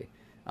actually.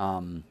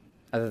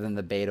 Other than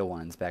the beta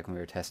ones back when we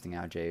were testing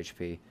out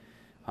JHP.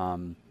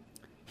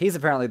 He's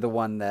apparently the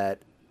one that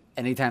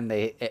anytime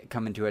they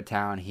come into a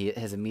town,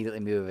 his immediately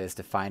move is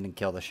to find and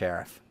kill the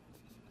sheriff.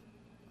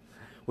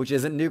 Which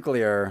isn't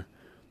nuclear,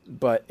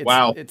 but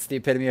Wow. it's the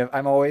epitome of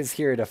I'm always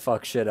here to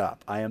fuck shit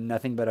up. I am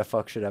nothing but a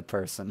fuck shit up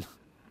person.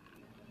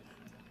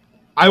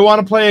 I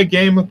want to play a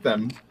game with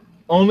them.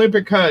 Only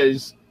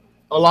because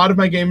a lot of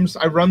my games,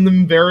 I run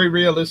them very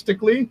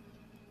realistically.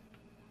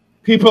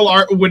 People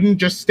wouldn't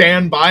just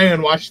stand by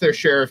and watch their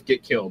sheriff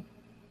get killed.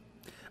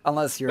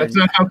 Unless you're That's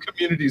not how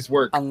communities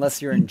work.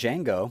 Unless you're in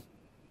Django.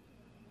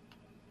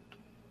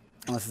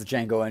 Unless it's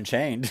Django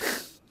Unchained.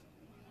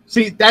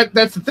 See,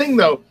 that's the thing,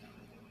 though.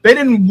 They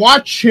didn't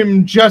watch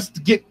him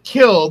just get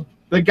killed.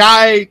 The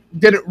guy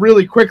did it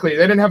really quickly.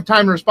 They didn't have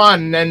time to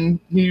respond, and then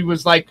he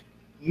was, like,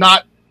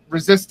 not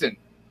resistant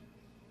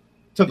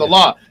to the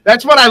law.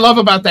 That's what I love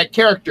about that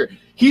character.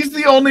 He's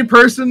the only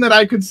person that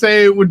I could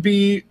say would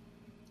be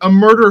a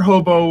murder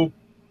hobo,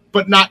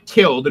 but not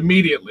killed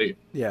immediately.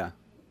 Yeah.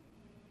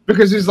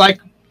 Because he's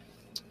like,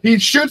 he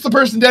shoots the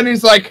person dead, and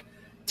he's like,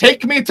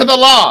 take me to the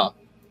law.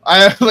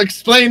 I'll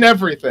explain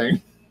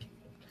everything.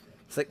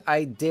 It's like,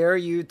 I dare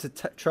you to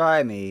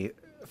try me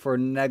for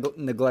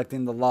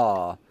neglecting the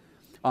law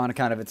on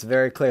account of it's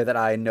very clear that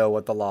I know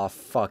what the law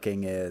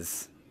fucking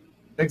is.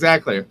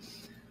 Exactly.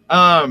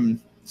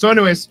 So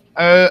anyways,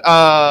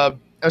 I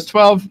was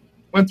 12,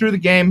 went through the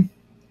game,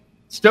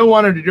 still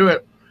wanted to do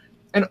it.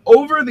 And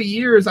over the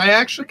years, I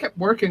actually kept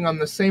working on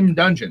the same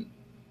dungeon.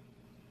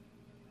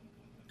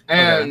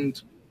 And...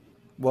 Okay.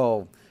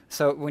 Well,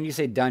 so when you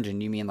say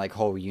dungeon, you mean like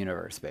whole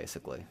universe,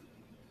 basically.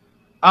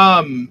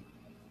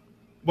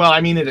 Well,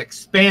 I mean, it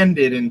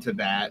expanded into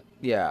that.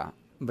 Yeah,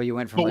 but you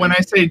went from... But when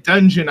I say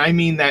dungeon, I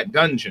mean that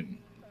dungeon.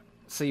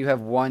 So you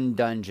have one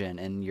dungeon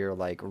and you're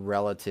like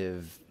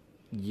relative...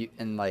 you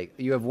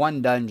have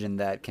one dungeon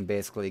that can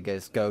basically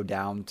just go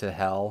down to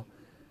hell,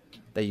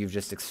 that you've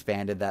just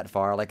expanded that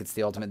far, like it's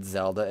the ultimate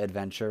Zelda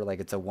adventure,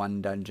 like it's a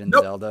one dungeon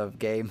Zelda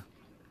game.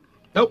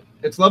 Nope,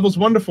 it's levels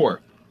 1 to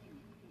 4.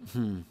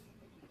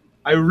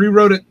 I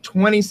rewrote it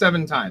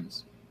 27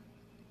 times.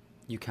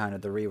 You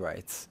counted the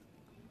rewrites.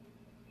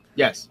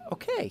 Yes.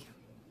 Okay.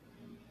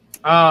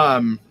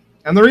 And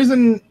the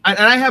reason, and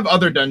I have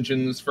other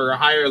dungeons for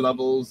higher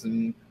levels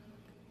and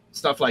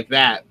stuff like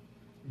that,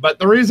 but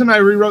the reason I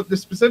rewrote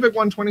this specific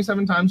one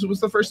 27 times, it was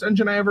the first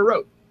dungeon I ever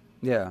wrote.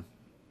 Yeah.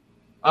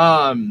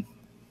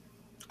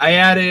 I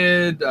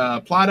added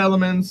plot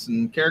elements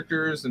and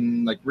characters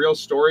and like real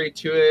story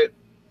to it.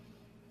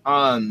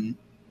 And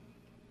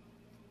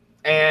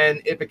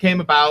it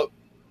became about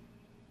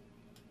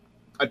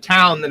a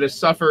town that has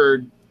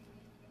suffered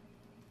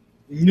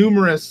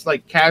numerous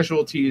like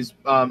casualties,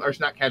 or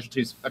not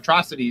casualties,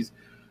 atrocities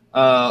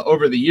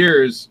over the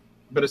years,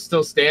 but it's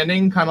still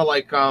standing, kind of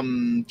like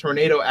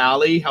Tornado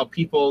Alley, how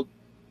people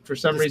for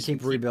some Just reason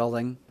keep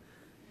rebuilding.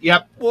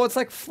 Yep. Well, it's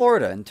like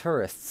Florida and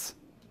tourists.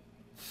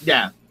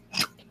 Yeah.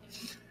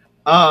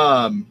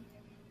 And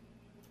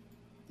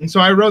so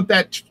I wrote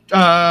that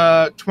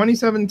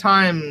 27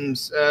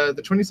 times.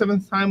 The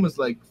 27th time was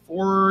like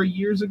 4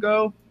 years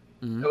ago.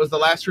 That was the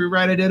last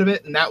rewrite I did of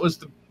it, and that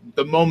was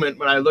the moment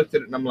when I looked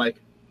at it and I'm like,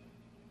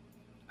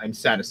 I'm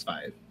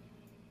satisfied.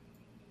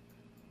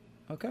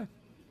 Okay.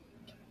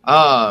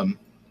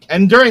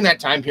 And during that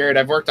time period,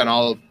 I've worked on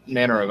all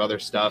manner of other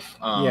stuff.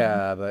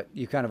 Yeah, but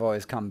you kind of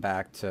always come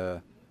back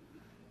to,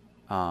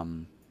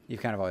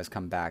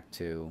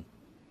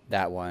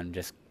 that one.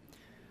 Just,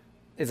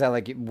 is that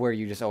like where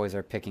you just always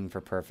are picking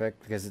for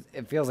perfect? Because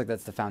it feels like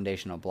that's the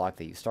foundational block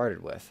that you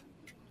started with.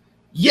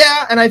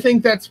 Yeah, and I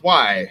think that's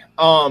why.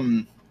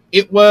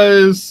 It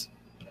was,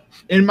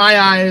 in my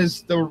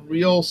eyes, the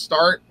real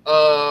start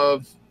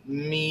of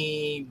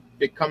me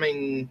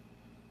becoming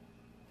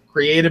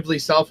creatively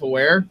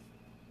self-aware.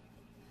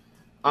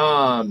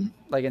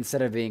 Like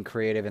instead of being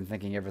creative and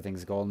thinking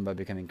everything's golden, but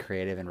becoming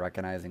creative and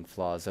recognizing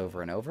flaws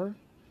over and over?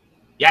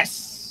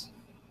 Yes,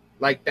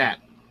 like that.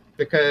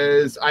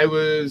 Because I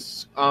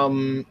was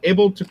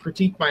able to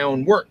critique my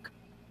own work.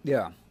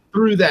 Yeah.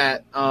 Through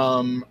that,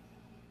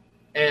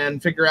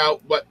 and figure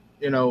out what,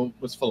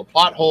 was full of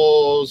plot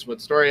holes, what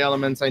story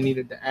elements I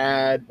needed to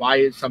add,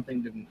 why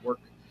something didn't work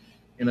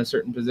in a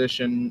certain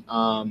position.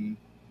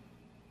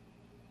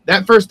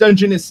 That first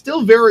dungeon is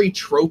still very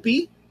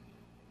tropey,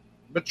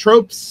 but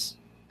tropes,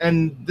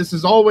 and this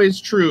is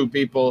always true,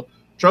 people,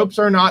 tropes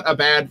are not a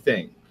bad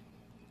thing.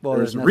 Well,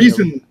 there's a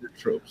reason they're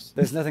tropes.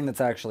 There's nothing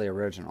that's actually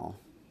original.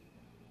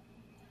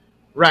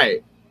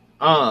 Right.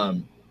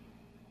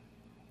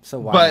 So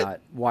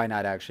why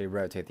not actually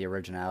rotate the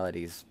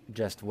originalities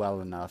just well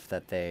enough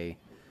that they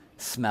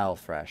smell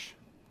fresh?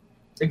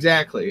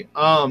 exactly.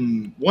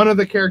 One of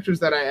the characters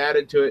that I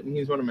added to it, and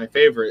he's one of my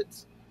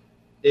favorites,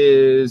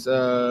 is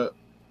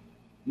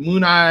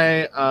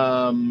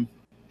Mooneye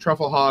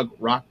Truffle Hog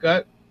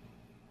Rockgut,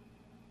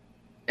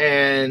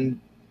 and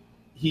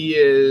he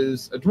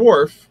is a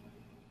dwarf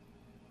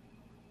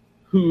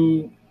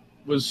who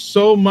was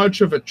so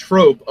much of a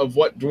trope of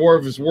what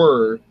dwarves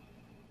were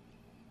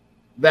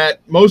that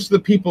most of the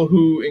people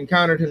who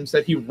encountered him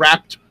said he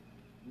wrapped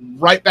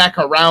right back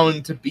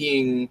around to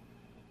being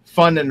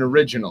fun and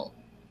original.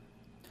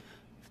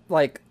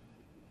 Like,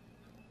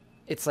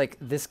 it's like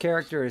this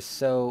character is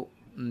so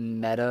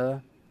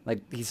meta. Like,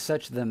 he's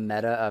such the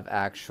meta of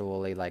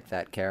actually like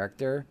that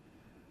character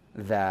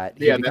that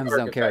he Yeah, that becomes his own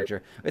archetype.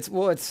 character.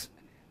 It's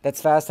that's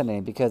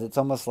fascinating because it's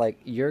almost like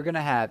you're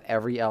gonna have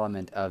every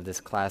element of this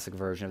classic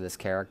version of this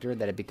character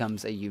that it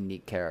becomes a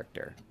unique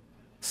character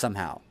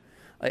somehow.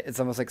 Like, it's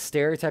almost like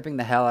stereotyping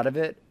the hell out of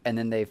it, and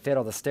then they fit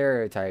all the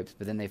stereotypes,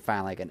 but then they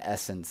find like an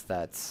essence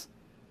that's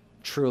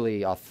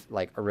truly off,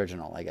 like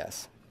original, I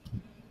guess.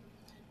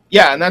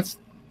 Yeah, and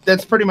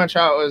that's pretty much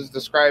how it was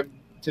described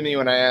to me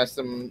when I asked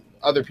them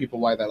other people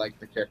why they liked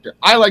the character.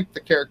 I liked the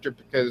character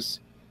because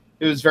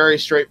it was very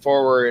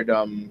straightforward,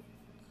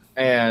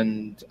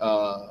 and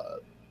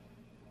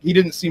he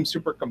didn't seem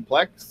super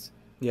complex,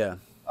 Yeah.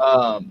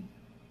 um,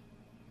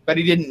 but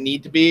he didn't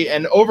need to be.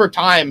 And over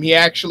time, he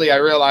actually, I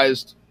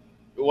realized,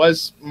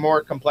 was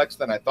more complex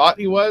than I thought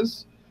he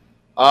was.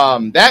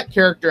 That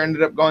character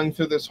ended up going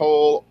through this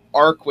whole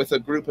arc with a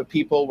group of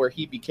people where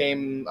he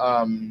became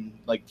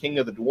like king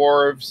of the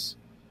dwarves,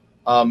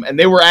 and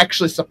they were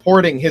actually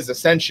supporting his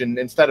ascension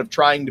instead of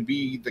trying to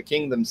be the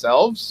king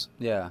themselves.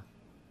 Yeah.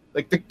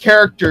 Like the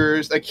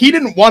characters, like he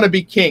didn't want to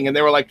be king, and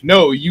they were like,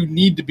 "No, you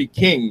need to be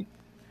king."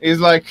 He's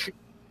like,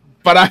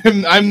 "But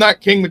I'm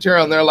not king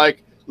material," and they're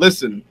like,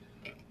 "Listen,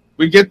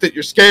 we get that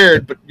you're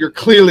scared, but you're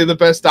clearly the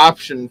best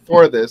option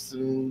for this."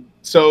 And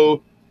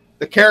so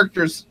the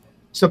characters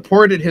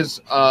supported his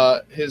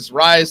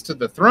rise to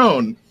the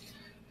throne,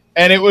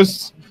 and it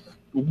was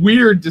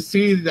weird to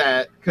see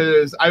that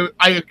because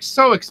I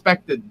so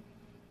expected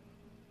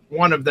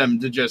one of them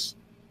to just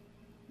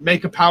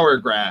make a power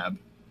grab.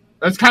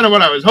 That's kind of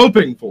what I was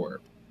hoping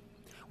for.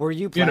 Were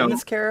you You playing know,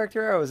 this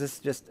character, or was this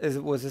just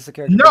was this a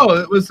character? no,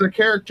 it was a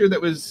character that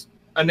was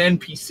an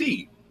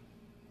NPC.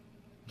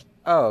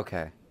 Oh,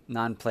 okay.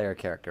 Non-player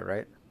character,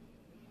 right?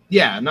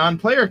 Yeah,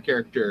 non-player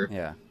character.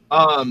 Yeah.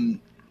 Um,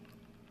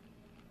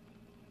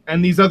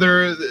 and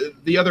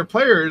the other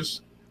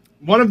players,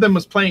 one of them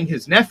was playing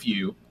his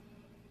nephew.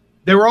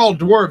 They were all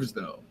dwarves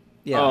though.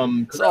 Yeah.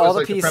 'Cause So that all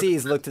was the like the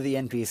PCs look to the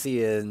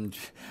NPC and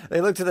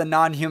they look to the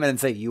non-human and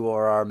say, "You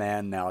are our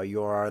man now.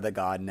 You are the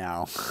god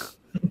now."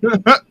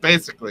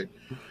 basically.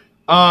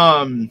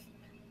 Um,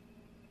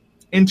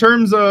 in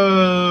terms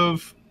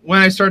of when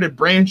I started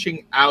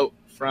branching out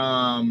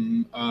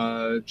from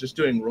just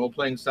doing role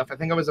playing stuff, I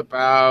think I was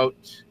about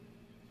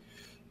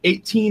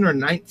 18 or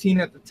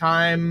 19 at the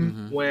time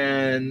Mm-hmm.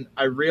 when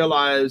I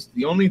realized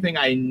the only thing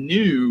I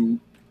knew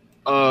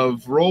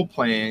of role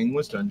playing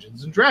was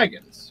Dungeons and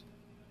Dragons,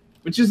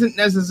 which isn't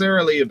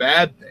necessarily a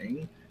bad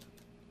thing.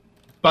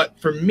 But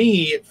for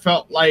me, it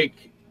felt like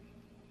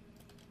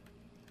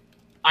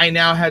I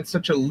now had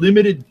such a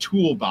limited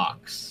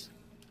toolbox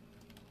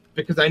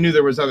because I knew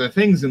there was other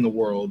things in the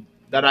world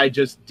that I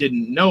just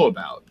didn't know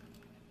about.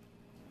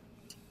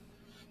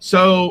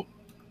 So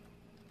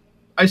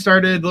I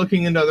started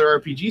looking into other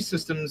RPG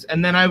systems,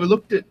 and then I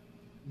looked at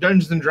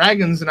Dungeons and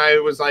Dragons, and I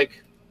was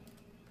like,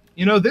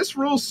 you know, this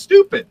rule's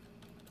stupid.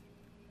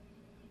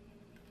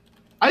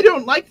 I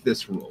don't like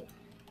this rule.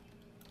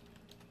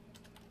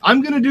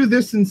 I'm going to do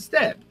this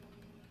instead.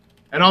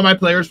 And all my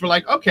players were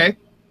like, okay. And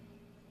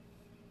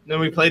then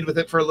we played with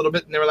it for a little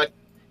bit, and they were like,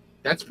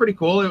 that's pretty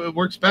cool. It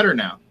works better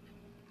now.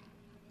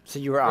 So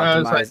you were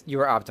you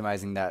were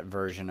optimizing that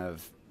version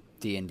of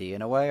D&D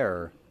in a way,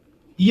 or?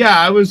 Yeah,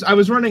 I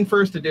was running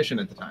first edition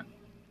at the time.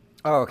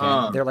 Oh,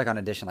 okay. They're like on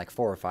edition like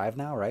 4 or 5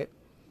 now, right?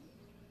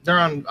 They're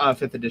on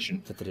fifth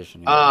edition. Fifth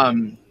edition. Yeah.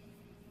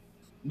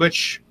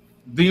 Which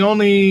the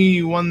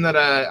only one that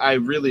I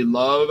really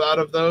love out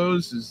of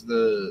those is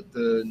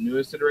the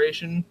newest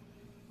iteration,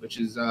 which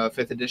is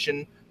fifth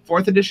edition.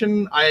 Fourth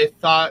edition, I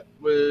thought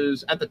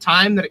was, at the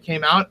time that it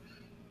came out,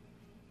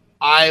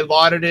 I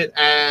lauded it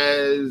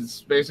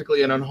as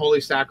basically an unholy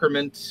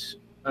sacrament,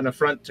 an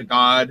affront to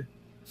God.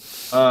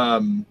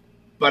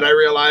 But I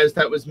realized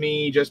that was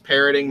me just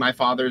parroting my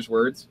father's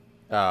words.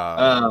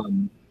 I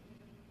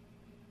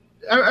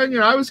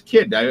was a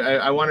kid.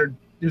 I wanted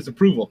his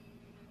approval.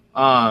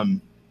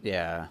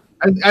 Yeah.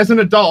 As an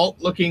adult,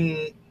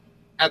 looking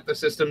at the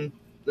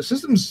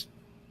system's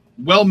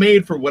well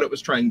made for what it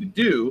was trying to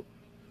do.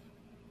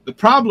 The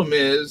problem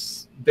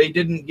is they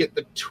didn't get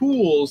the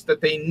tools that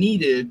they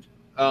needed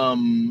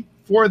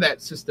for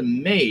that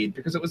system made,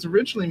 because it was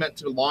originally meant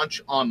to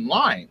launch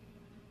online.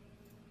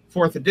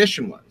 Fourth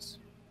edition was.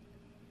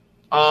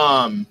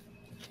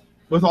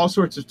 With all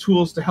sorts of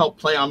tools to help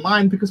play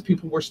online, because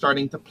people were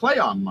starting to play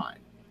online.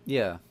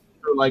 Yeah.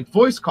 For like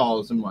voice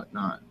calls and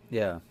whatnot.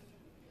 Yeah.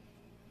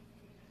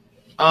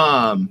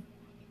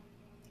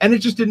 And it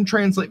just didn't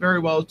translate very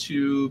well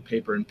to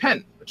paper and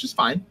pen, which is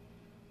fine.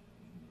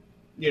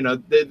 You know,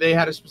 they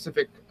had a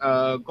specific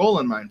goal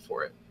in mind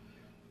for it.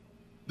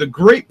 The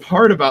great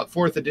part about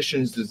 4th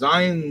edition's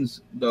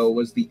designs, though,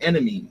 was the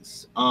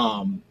enemies.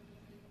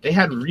 They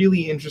had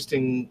really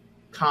interesting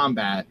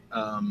combat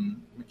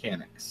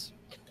mechanics.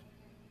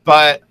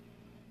 But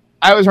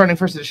I was running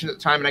 1st edition at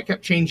the time, and I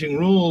kept changing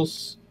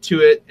rules to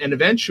it, and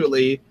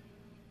eventually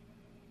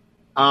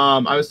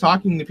I was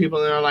talking to people,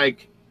 and they're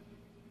like,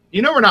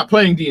 you know, we're not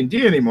playing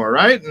D&D anymore,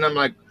 right? And I'm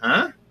like,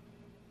 huh?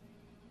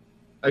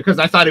 Because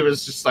I thought it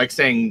was just like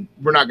saying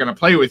we're not going to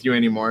play with you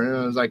anymore, and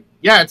I was like,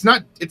 yeah, it's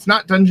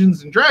not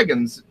Dungeons and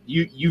Dragons.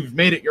 You've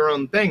made it your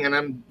own thing. And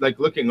I'm like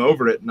looking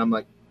over it, and I'm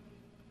like,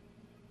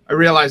 I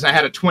realized I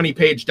had a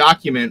 20-page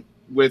document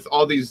with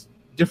all these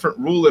different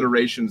rule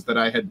iterations that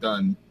I had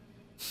done.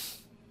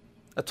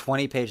 A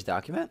 20-page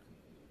document?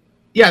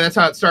 Yeah, that's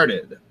how it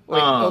started.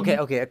 Wait,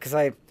 okay, because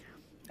I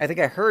think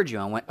I heard you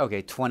on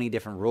 20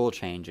 different rule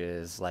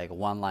changes, like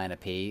 1 line a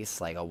piece,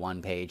 like a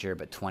 1-pager,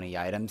 but 20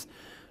 items.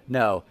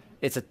 No,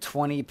 it's a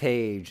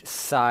 20-page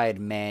side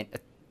man.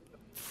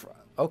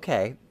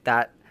 Okay,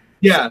 that.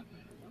 Yeah.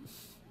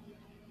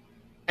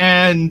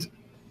 And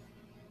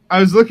I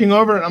was looking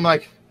over it, and I'm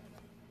like,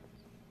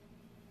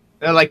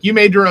 they're like, you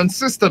made your own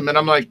system, and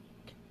I'm like,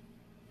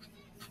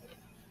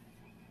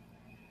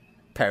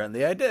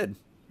 apparently I did.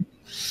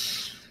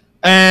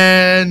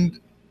 And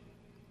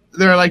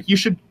they're like, you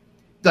should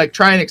like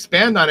try and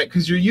expand on it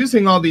because you're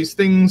using all these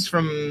things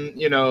from,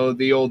 you know,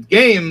 the old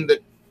game that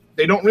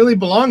they don't really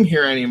belong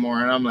here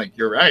anymore. And I'm like,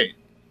 you're right.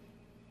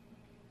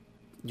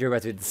 You're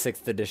about to be the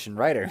 6th edition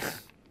writer.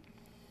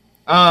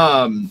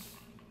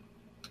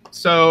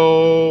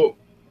 So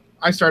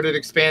I started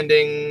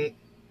expanding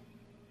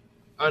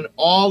on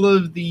all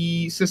of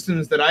the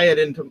systems that I had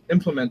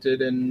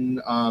implemented,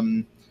 and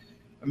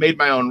I made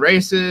my own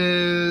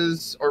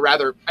races, or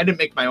rather, I didn't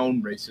make my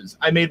own races.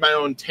 I made my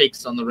own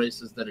takes on the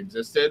races that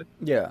existed.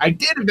 Yeah. I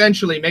did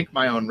eventually make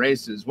my own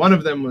races. One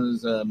of them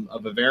was a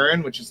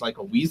Bavarian, which is like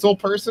a weasel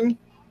person.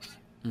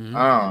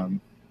 Mm-hmm.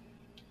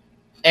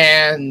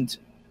 And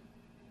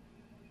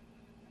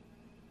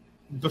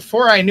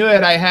before I knew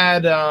it, I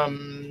had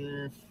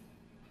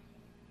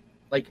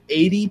like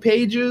 80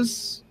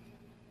 pages.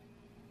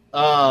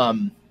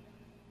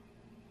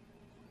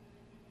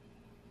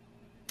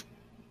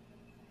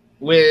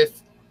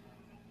 With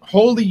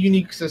wholly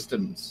unique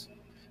systems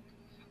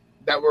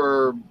that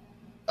were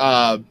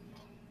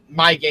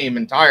my game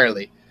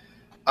entirely.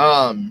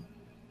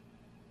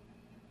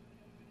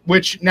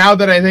 Which, now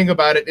that I think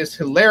about it, is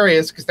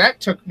hilarious, because that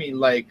took me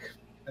like,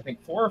 I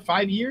think 4 or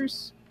 5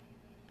 years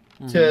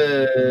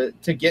to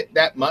get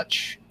that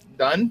much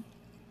done.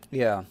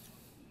 Yeah.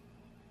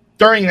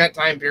 During that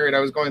time period, I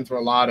was going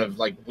through a lot of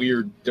like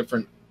weird,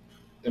 different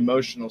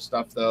emotional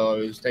stuff, though. I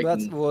was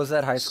taking. What was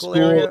that high school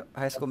area?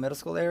 High school, middle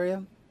school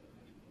area?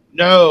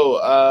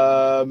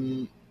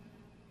 No.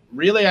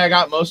 Really, I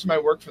got most of my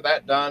work for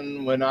that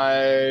done when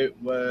I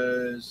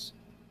was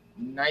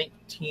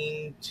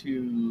 19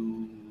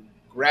 to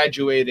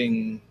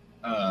graduating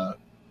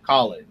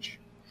college.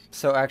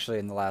 So actually,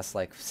 in the last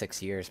like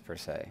 6 years per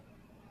se.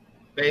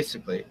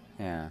 Basically.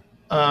 Yeah.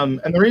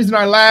 And the reason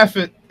I laugh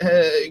at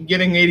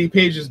getting 80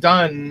 pages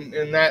done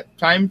in that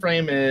time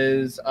frame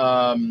is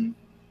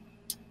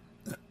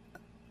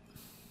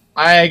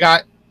I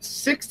got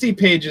 60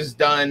 pages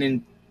done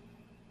in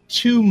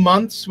 2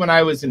 months when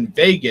I was in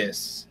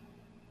Vegas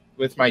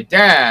with my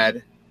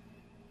dad,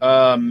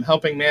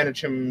 helping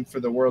manage him for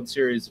the World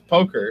Series of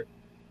Poker.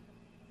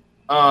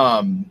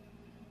 Your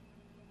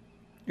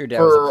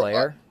dad was a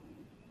player?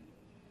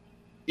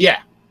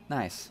 Yeah.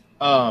 Nice.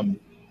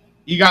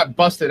 He got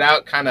busted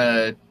out kind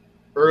of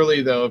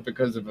early, though,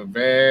 because of a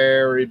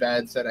very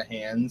bad set of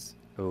hands.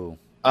 Ooh.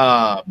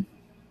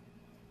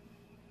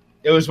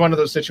 It was one of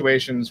those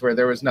situations where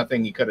there was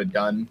nothing he could have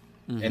done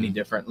any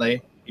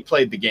differently. He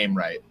played the game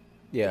right.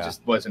 Yeah. It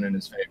just wasn't in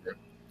his favor.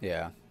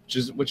 Yeah.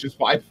 Which is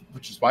why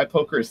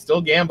poker is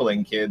still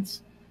gambling,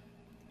 kids.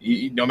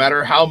 No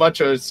matter how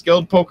much a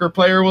skilled poker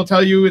player will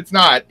tell you it's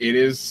not, it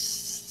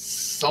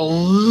is a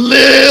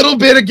little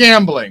bit of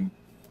gambling.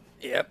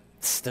 Yep.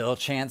 Still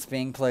chance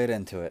being played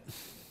into it.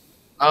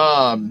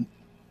 So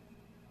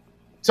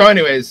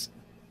anyways,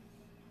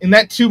 in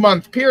that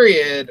 2-month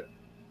period,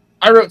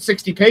 I wrote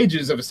 60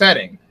 pages of a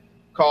setting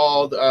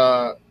called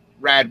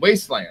Rad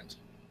Wasteland.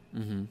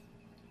 Mm-hmm.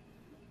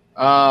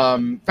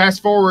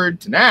 Fast forward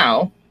to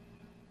now,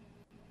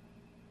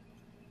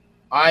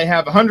 I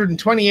have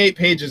 128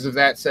 pages of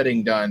that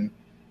setting done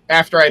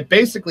after I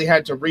basically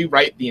had to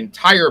rewrite the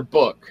entire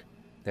book.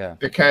 Yeah.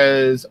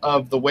 Because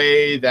of the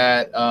way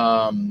that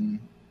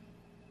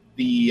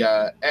the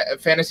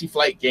Fantasy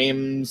Flight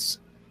Games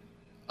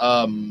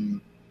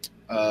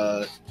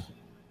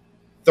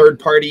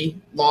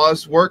third-party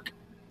laws work.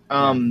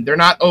 They're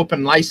not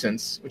open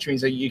license, which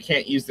means that you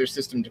can't use their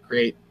system to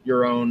create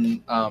your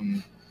own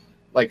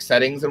like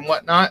settings and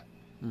whatnot,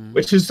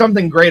 which is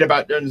something great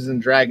about Dungeons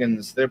and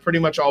Dragons. They're pretty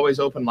much always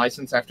open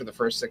license after the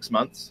first 6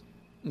 months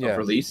of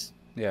release.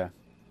 Yeah.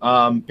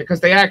 because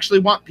they actually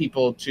want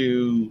people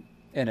to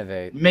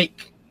Innovate.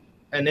 make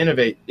and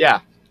innovate. Yeah.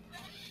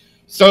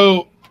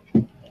 So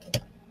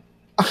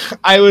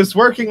I was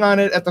working on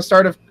it at the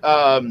start of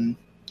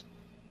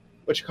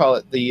what you call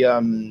it,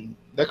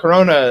 the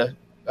Corona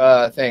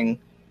thing,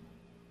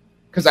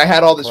 because I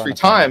had all this Corona free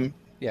time. thing.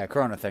 Yeah,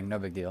 Corona thing, no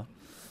big deal.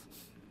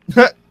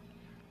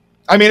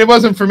 I mean, it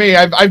wasn't for me.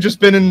 I've just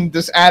been in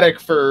this attic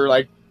for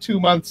like 2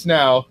 months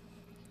now,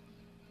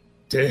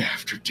 day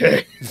after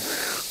day.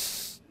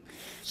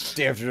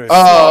 Day after day,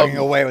 slogging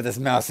away with this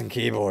mouse and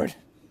keyboard.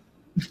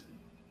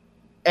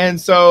 And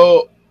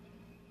so,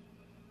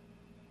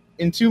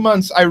 in 2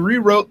 months, I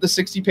rewrote the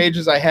 60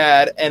 pages I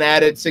had and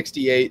added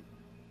 68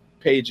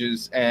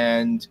 pages,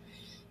 and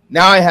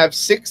now I have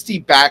 60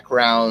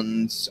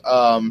 backgrounds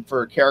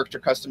for character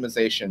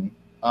customization.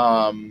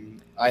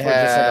 I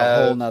have just like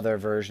a whole nother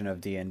version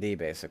of D&D,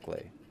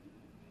 basically.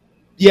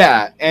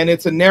 Yeah, and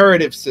it's a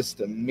narrative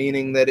system,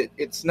 meaning that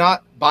it's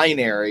not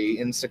binary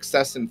in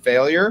success and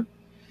failure.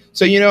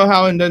 So you know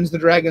how in Dungeons &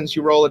 Dragons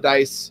you roll a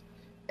dice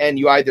and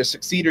you either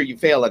succeed or you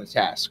fail at a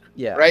task,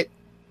 yeah. right?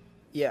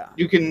 Yeah.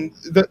 You can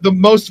the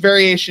most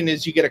variation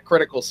is you get a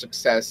critical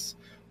success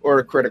or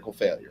a critical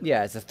failure.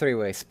 Yeah, it's a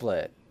 3-way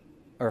split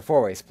or a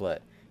 4-way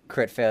split.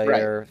 Crit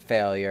failure,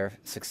 failure,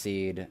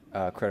 succeed,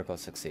 critical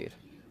succeed.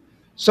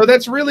 So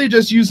that's really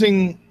just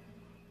using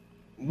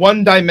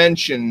one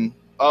dimension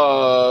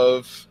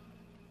of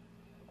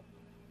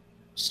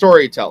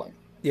storytelling.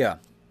 Yeah.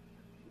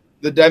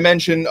 The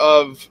dimension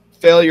of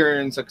failure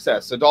and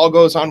success. It all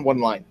goes on one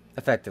line.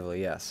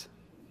 Effectively, yes.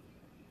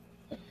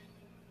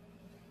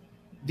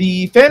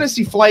 The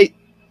Fantasy Flight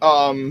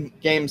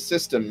game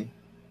system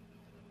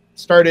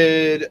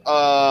started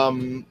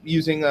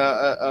using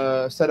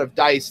a set of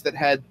dice that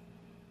had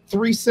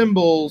 3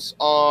 symbols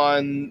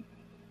on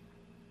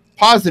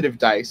positive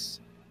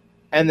dice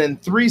and then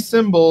 3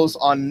 symbols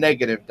on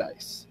negative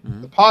dice.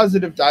 Mm-hmm. The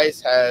positive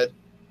dice had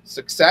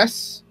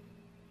success,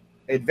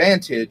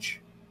 advantage,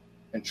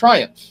 and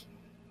triumph.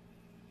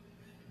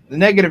 The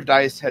negative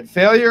dice had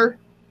failure,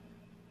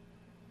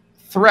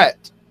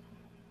 threat,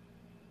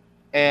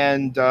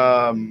 and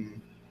I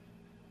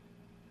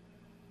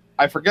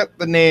forget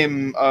the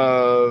name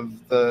of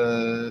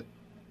the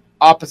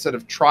opposite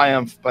of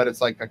triumph, but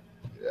it's like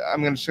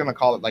I'm just going to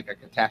call it like a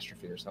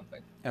catastrophe or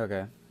something.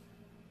 Okay.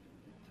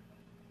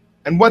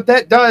 And what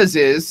that does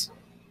is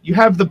you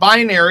have the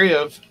binary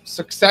of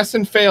success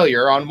and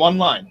failure on one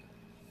line,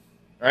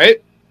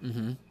 right?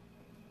 Mm-hmm.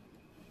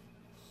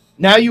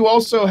 Now you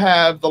also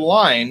have the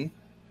line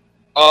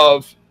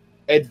of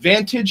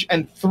advantage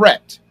and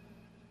threat.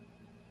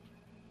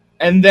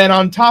 And then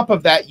on top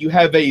of that, you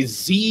have a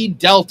Z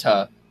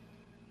delta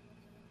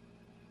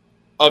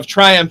of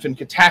triumph and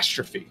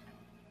catastrophe.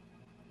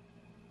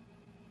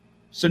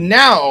 So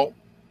now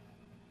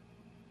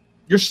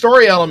your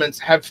story elements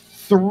have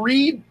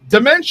 3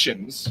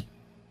 dimensions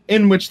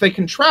in which they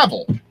can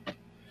travel.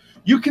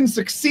 You can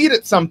succeed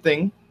at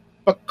something,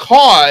 but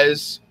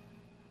cause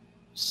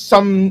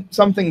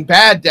something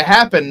bad to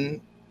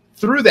happen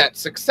through that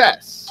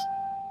success.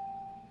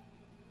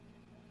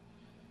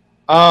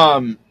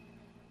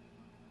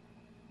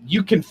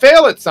 You can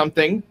fail at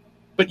something,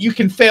 but you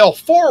can fail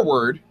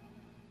forward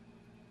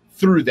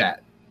through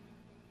that.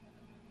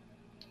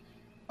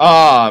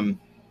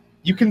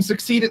 You can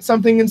succeed at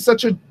something in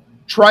such a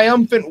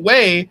triumphant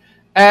way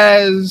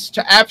as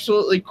to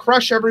absolutely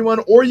crush everyone,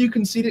 or you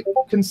can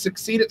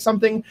succeed at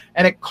something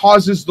and it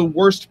causes the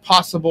worst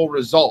possible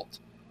result.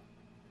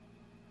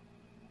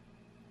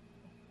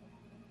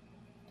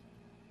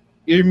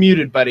 You're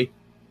muted, buddy.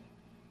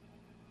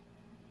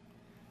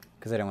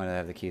 Because I don't want to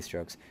have the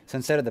keystrokes. So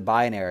instead of the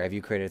binary, have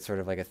you created sort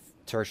of like a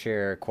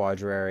tertiary,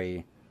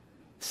 quadrary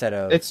set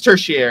of... It's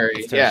tertiary,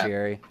 It's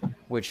tertiary, yeah.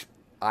 Which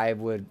I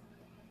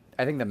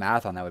think the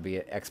math on that would be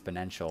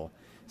exponential.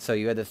 So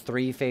you had the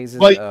 3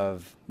 phases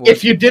of...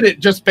 if you did it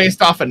just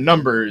based off of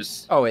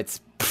numbers... Oh,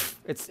 it's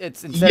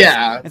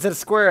instead of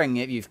squaring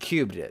it, you've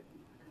cubed it.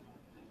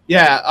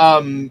 Yeah,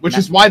 which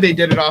is why they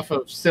did it off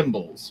of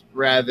symbols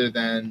rather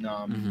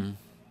than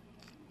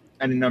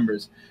any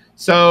numbers.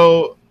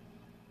 So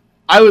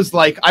I was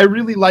like, I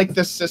really like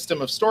this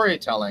system of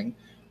storytelling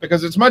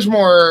because it's much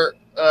more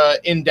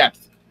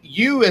in-depth.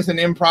 You, as an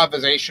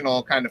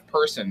improvisational kind of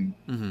person,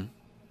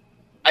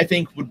 I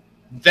think would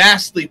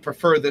vastly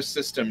prefer this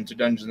system to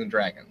Dungeons and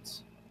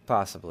Dragons.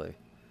 Possibly.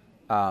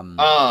 Go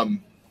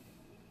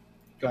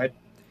ahead.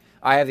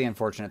 I have the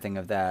unfortunate thing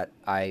of that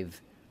I've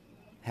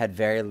had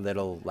very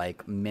little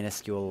like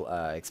minuscule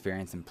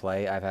experience in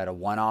play. I've had a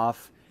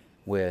one-off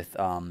with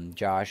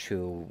Josh,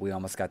 who we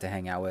almost got to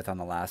hang out with on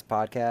the last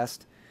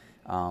podcast.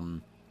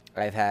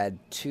 I've had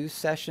 2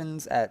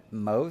 sessions at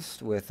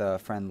most with a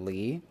friend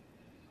Lee,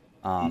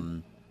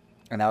 and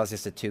that was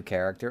just a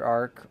 2-character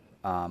arc.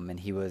 And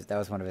that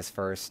was one of his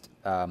first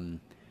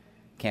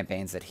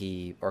campaigns that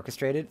he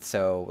orchestrated.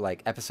 So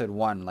like episode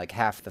 1, like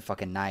half the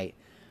fucking night,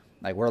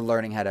 like we're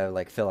learning how to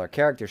like fill our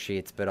character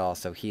sheets, but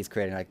also he's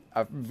creating like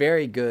a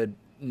very good,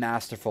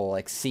 masterful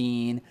like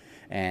scene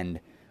and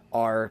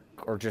arc,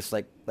 or just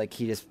like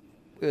he just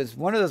it was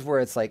one of those where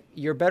it's like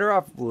you're better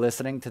off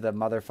listening to the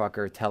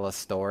motherfucker tell a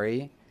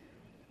story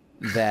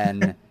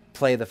than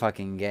play the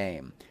fucking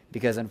game.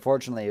 Because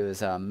unfortunately, it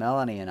was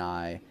Melanie and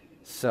I,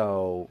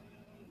 so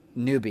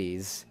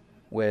newbies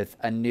with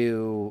a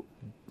new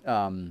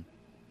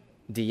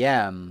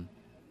DM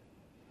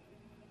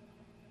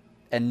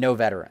and no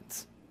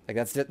veterans.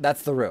 Like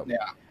that's the room. Yeah.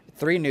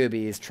 3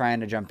 newbies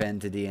trying to jump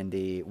into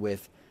D&D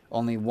with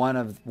only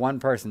one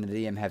person, the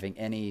DM, having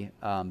any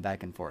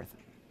back and forth.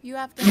 You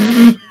have to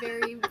have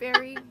very,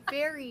 very,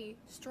 very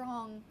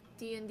strong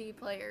D&D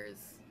players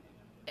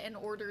in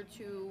order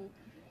to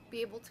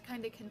be able to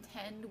kind of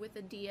contend with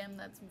a DM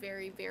that's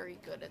very, very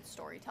good at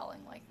storytelling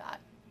like that.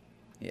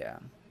 Yeah.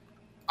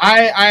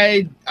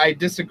 I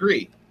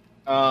disagree.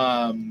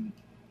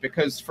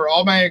 Because for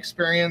all my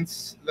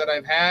experience that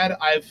I've had,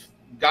 I've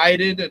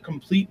guided a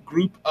complete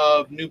group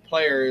of new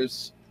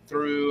players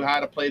through how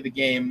to play the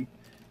game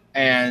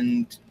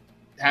and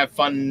have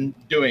fun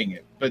doing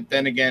it. But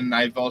then again,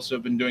 I've also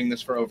been doing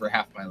this for over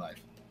half my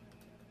life.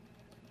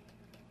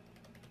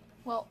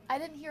 Well, I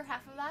didn't hear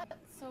half of that,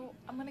 so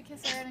I'm going to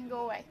kiss Aaron and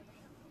go away.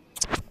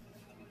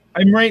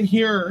 I'm right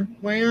here.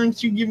 Why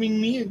aren't you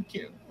giving me a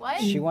kiss?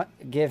 What?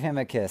 Give him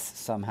a kiss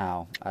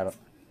somehow. I don't.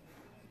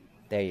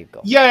 There you go.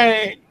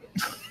 Yay!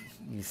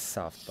 You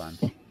soft bun.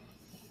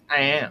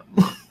 I am.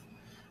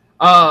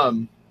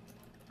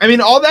 I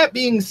mean, all that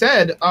being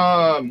said,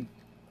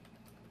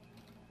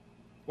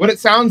 what it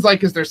sounds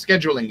like is there's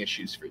scheduling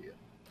issues for you.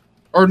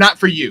 Or not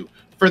for you,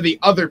 for the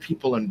other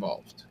people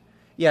involved.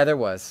 Yeah, there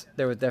was.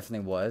 There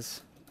definitely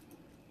was.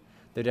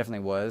 There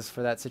definitely was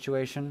for that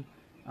situation.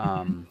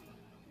 Oh,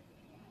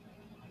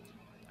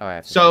 I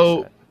have to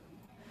So, fix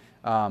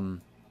that.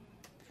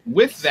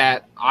 With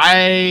that,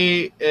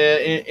 I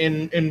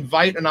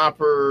invite an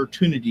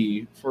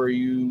opportunity for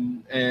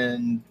you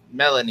and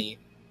Melanie.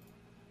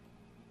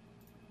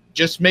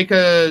 Just make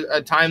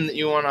a time that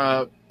you want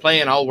to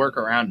play, and I'll work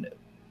around it.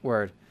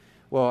 Word.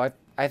 Well,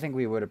 I think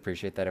we would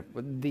appreciate that.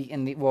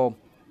 Well,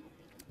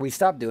 we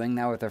stopped doing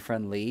that with our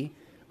friend Lee.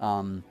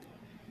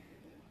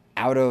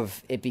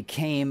 It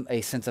became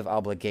a sense of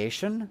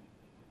obligation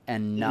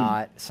and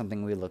not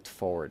something we looked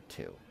forward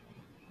to.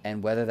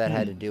 And whether that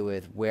had to do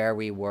with where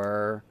we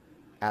were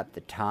at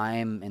the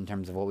time in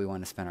terms of what we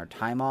want to spend our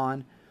time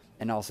on,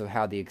 and also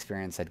how the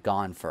experience had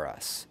gone for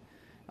us.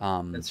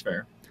 That's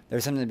fair.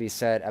 There's something to be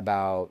said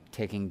about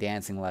taking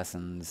dancing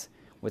lessons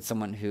with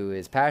someone who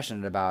is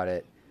passionate about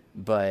it,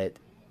 but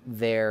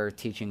their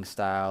teaching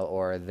style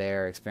or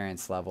their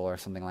experience level or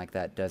something like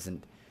that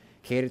doesn't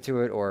cater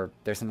to it, or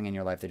there's something in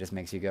your life that just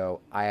makes you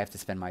go, I have to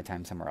spend my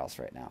time somewhere else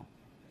right now.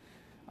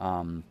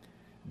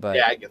 But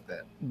yeah, I get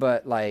that.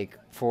 But like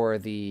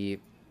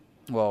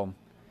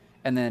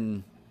and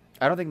then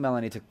I don't think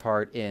Melanie took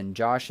part in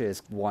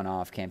Josh's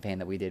one-off campaign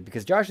that we did,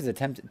 because Josh has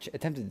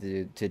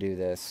attempted to do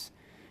this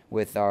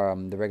with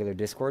the regular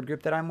Discord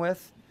group that I'm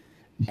with,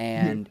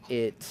 and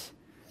it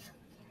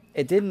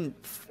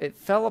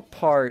fell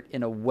apart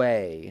in a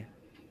way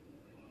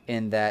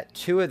in that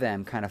 2 of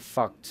them kind of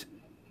fucked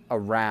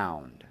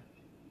around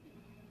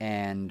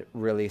and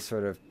really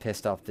sort of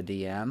pissed off the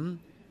DM,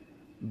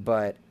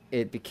 but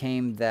it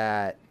became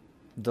that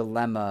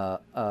dilemma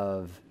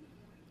of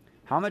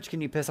how much can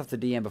you piss off the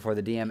DM before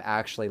the DM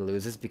actually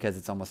loses, because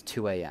it's almost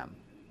 2 a.m.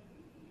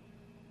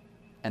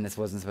 and this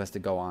wasn't supposed to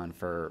go on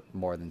for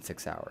more than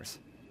 6 hours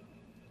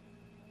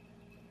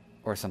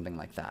or something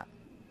like that.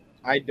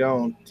 I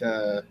don't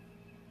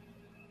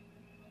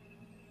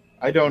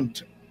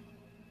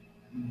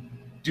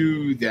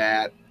do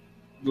that.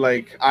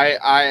 Like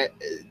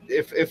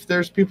if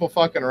there's people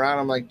fucking around,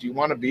 I'm like, do you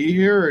want to be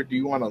here or do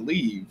you want to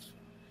leave?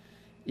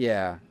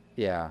 Yeah.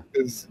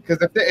 Because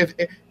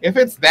if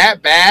it's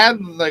that bad,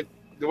 like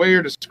the way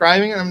you're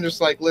describing it, I'm just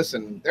like,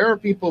 listen, there are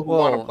people who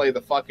want to play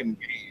the fucking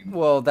game.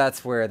 Well,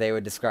 that's where they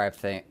would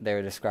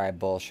describe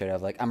bullshit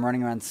of like, I'm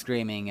running around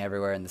screaming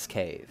everywhere in this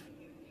cave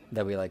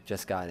that we like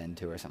just got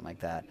into or something like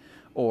that.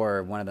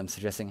 Or one of them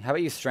suggesting, how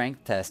about you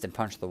strength test and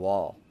punch the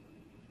wall?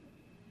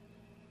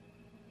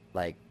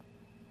 Like,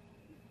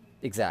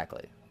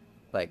 exactly.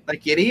 Like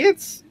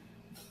idiots?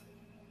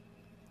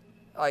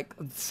 I think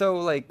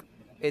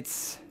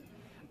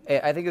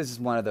it was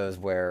just one of those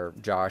where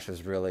Josh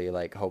was really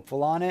like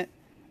hopeful on it,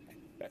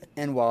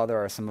 and while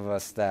there are some of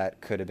us that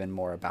could have been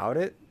more about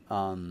it,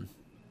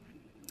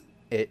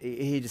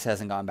 he just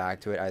hasn't gone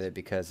back to it, either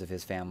because of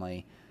his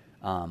family,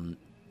 the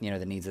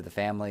needs of the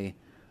family,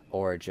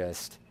 or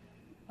just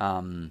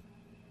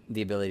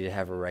the ability to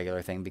have a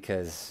regular thing.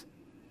 Because,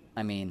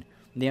 I mean,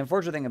 the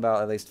unfortunate thing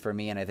about, at least for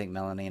me, and I think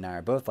Melanie and I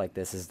are both like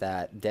this, is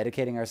that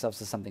dedicating ourselves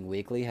to something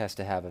weekly has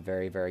to have a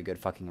very, very good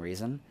fucking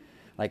reason.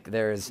 Like,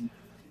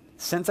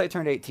 since I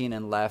turned 18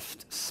 and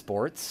left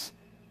sports,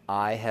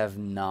 I have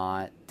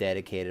not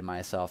dedicated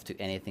myself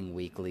to anything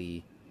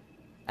weekly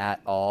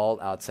at all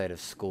outside of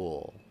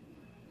school,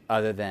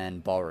 other than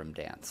ballroom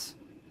dance.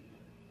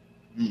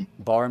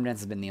 Ballroom dance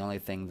has been the only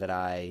thing that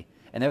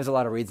and there was a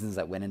lot of reasons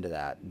that went into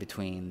that,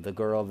 between the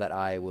girl that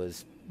I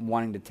was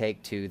wanting to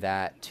take to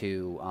that,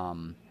 to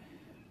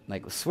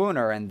like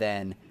swooner, and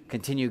then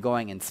continue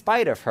going in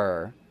spite of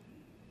her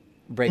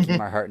breaking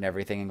my heart and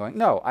everything, and going,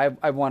 no,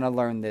 I want to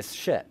learn this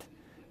shit.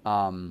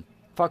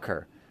 Fuck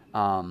her.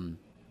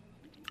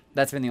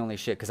 That's been the only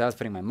shit, because I was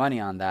putting my money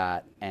on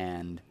that,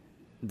 and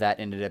that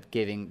ended up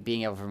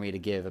being able for me to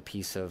give a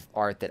piece of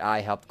art that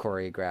I helped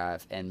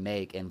choreograph and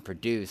make and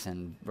produce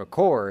and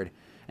record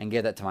and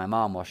give that to my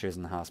mom while she was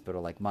in the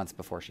hospital, like months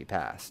before she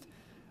passed.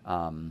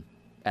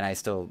 And I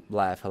still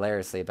laugh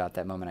hilariously about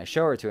that moment I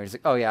show her to her. And she's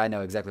like, oh yeah, I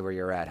know exactly where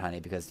you're at,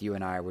 honey, because you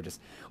and I were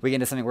we get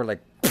into something, we're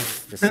like,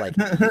 just like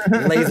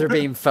laser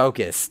beam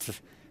focused,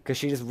 because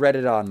she just read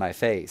it on my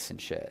face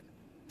and shit.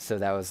 So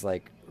that was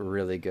like a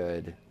really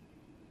good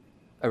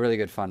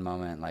fun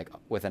moment, like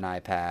with an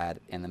iPad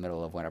in the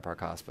middle of Winter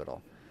Park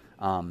Hospital.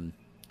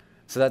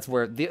 So that's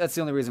that's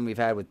the only reason we've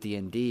had with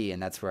D&D,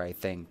 and that's where I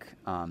think,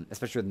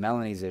 especially with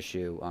Melanie's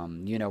issue,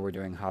 we're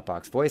doing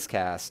Hotbox voice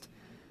cast.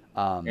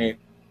 Hey.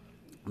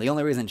 The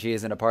only reason she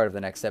isn't a part of the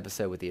next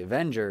episode with the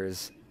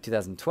Avengers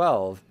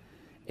 2012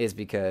 is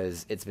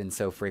because it's been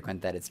so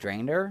frequent that it's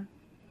drained her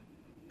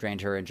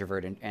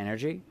introvert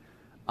energy.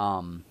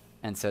 And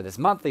so this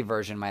monthly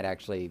version might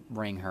actually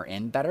bring her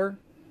in better.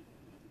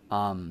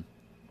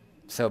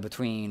 So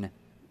between,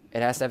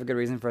 it has to have a good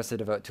reason for us to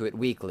devote to it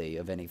weekly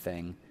of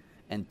anything,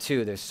 and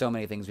two, there's so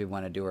many things we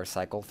want to do or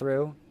cycle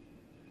through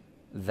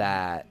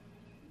that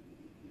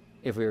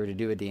if we were to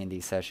do a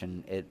D&D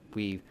session,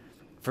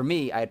 for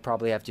me, I'd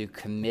probably have to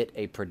commit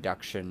a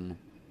production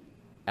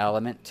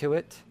element to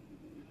it,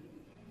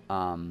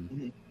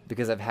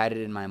 because I've had it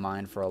in my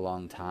mind for a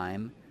long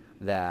time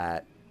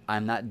that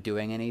I'm not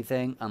doing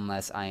anything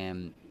unless I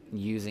am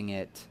using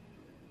it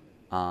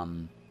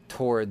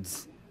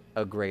towards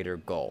a greater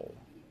goal.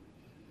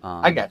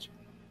 I got you.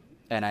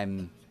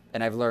 And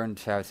I've learned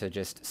how to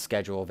just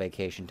schedule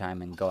vacation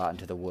time and go out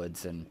into the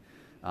woods and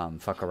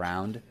fuck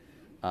around,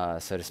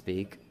 so to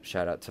speak.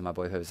 Shout out to my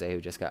boy Jose,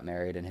 who just got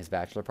married in his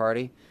bachelor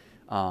party.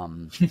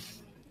 But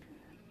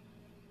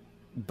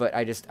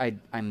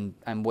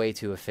I'm way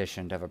too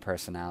efficient of a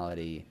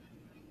personality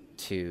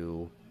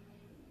to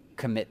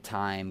commit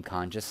time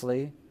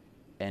consciously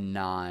and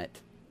not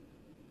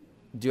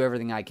do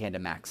everything I can to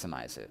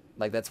maximize it.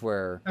 Like that's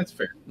fair.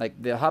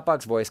 Like the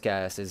Hotbox voice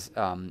cast is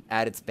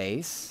at its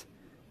base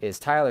is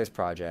Tyler's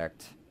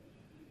project,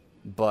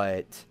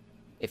 but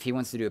if he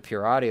wants to do a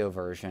pure audio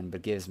version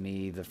but gives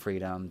me the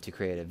freedom to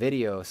create a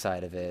video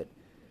side of it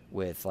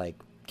with like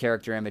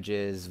character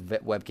images,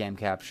 webcam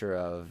capture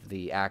of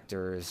the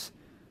actors,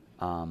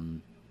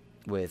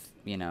 with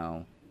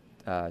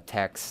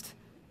text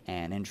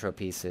and intro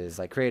pieces,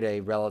 like create a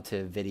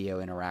relative video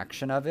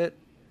interaction of it,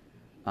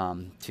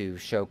 to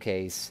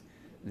showcase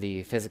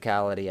the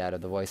physicality out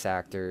of the voice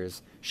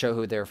actors, show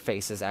who their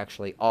faces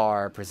actually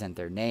are, present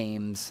their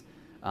names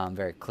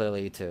very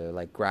clearly to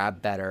like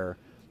grab better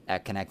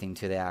at connecting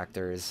to the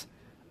actors.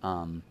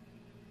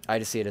 I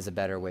just see it as a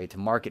better way to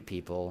market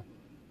people.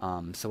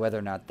 So whether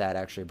or not that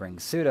actually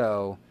brings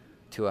Pseudo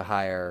to a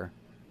higher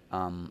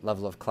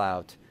level of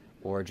clout,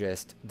 or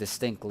just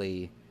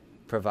distinctly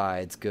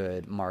provides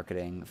good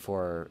marketing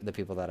for the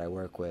people that I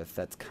work with,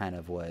 that's kind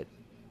of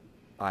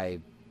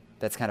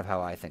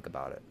how I think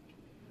about it.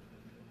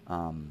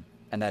 And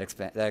that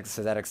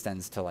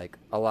extends to like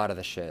a lot of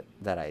the shit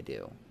that I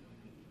do.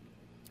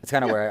 It's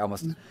kind of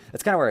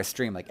where I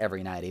stream like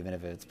every night, even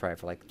if it's probably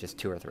for like just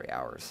 2 or 3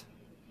 hours.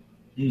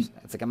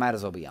 It's like I might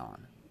as well be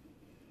on.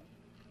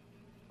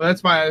 Well,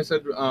 that's why I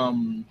said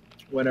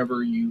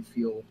whenever you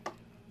feel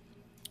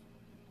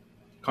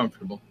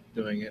comfortable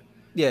doing it.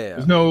 Yeah.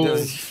 There's no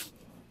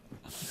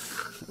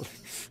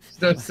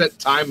set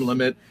time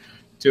limit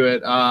to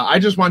it. I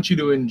just want you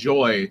to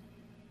enjoy.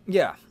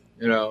 Yeah.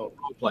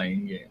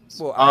 Playing games.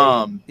 Well,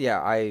 I'll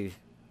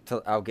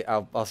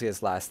say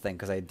this last thing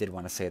because I did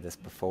want to say this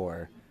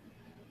before.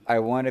 I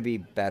want to be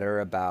better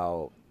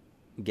about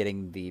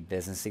getting the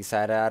businessy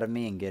side out of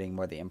me and getting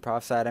more the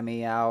improv side of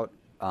me out.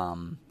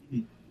 To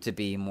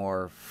be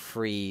more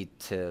free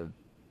to,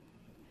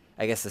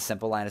 I guess the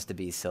simple line is to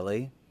be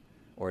silly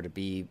or to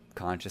be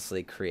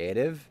consciously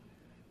creative.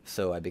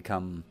 So I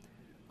become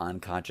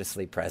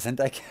unconsciously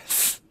present, I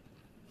guess.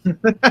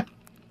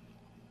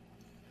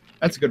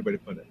 That's a good way to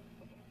put it.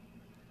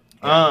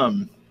 Yeah.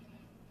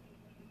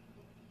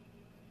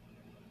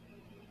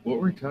 What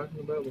were we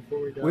talking about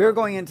before we got? We were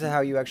going into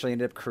how you actually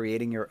ended up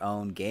creating your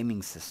own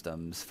gaming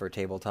systems for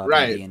tabletop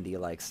and D&D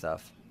like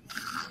stuff.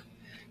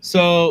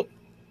 So,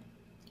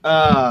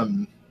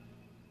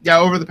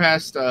 over the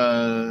past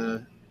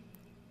 2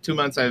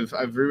 months,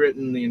 I've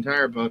rewritten the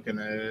entire book and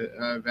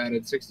I've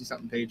added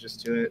 60-something pages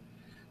to it.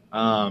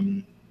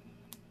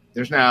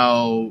 There's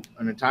now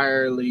an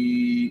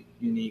entirely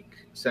unique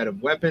set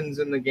of weapons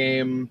in the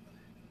game.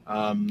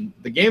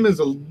 The game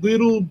is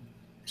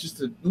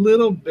just a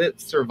little bit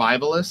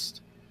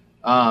survivalist,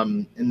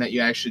 in that you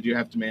actually do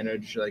have to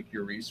manage like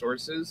your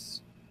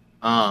resources.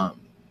 But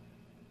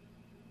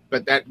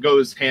that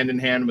goes hand in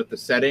hand with the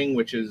setting,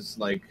 which is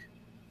like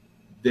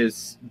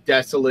this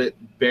desolate,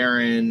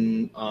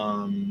 barren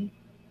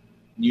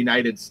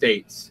United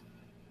States.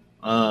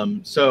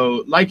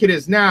 So like it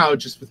is now,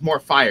 just with more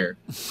fire.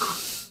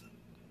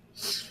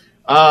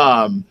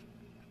 Um,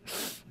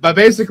 but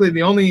basically,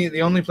 the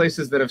only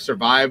places that have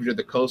survived are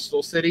the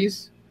coastal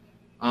cities.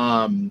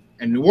 And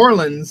New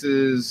Orleans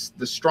is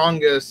the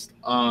strongest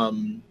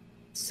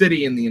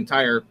city in the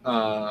entire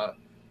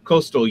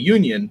coastal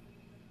union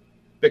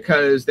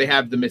because they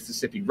have the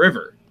Mississippi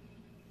River,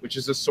 which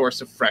is a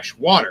source of fresh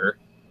water.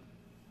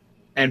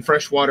 And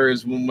fresh water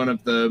is one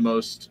of the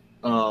most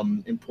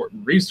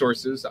important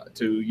resources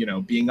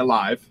to, being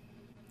alive.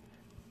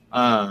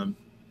 And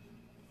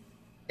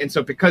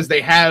so because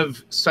they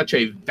have such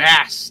a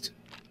vast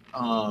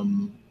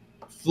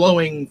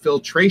flowing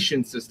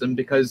filtration system,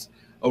 because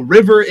a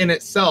river in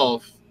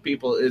itself,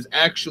 people, is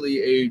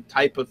actually a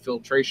type of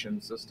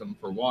filtration system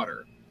for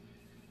water.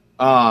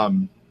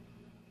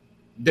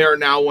 They're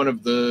now one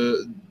of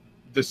the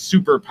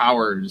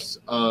superpowers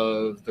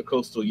of the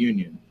coastal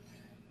union.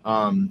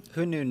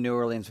 Who knew New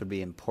Orleans would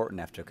be important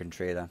after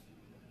Katrina?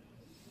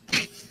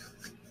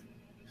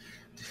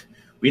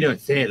 We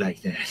don't say it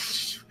like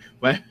that.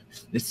 What?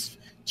 It's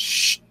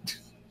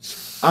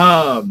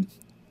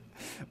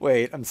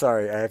Wait, I'm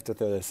sorry. I have to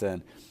throw this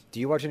in.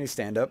 Do you watch any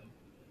stand-up?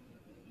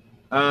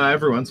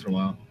 Every once in a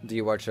while. Do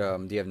you watch? Do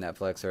you have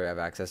Netflix or have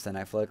access to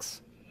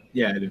Netflix?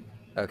 Yeah, I do.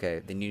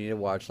 Okay, then you need to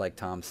watch like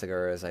Tom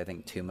Segura's, I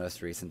think, 2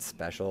 most recent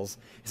specials.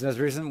 His most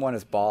recent one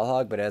is Ball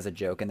Hog, but it has a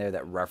joke in there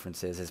that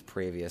references his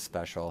previous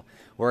special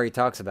where he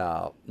talks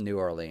about New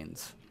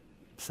Orleans.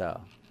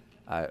 So,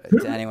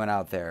 to anyone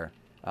out there,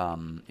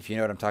 if you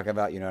know what I'm talking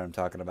about, you know what I'm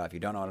talking about. If you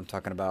don't know what I'm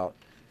talking about,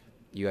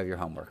 you have your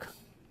homework.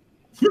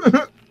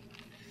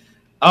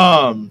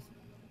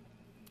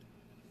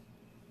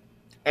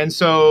 And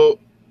so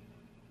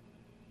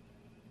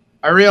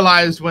I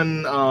realized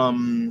when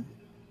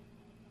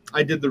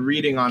I did the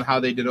reading on how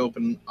they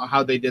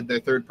did their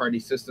third-party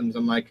systems,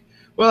 I'm like,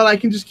 well, I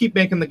can just keep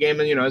making the game,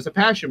 as a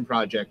passion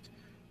project.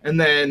 And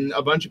then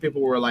a bunch of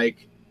people were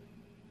like,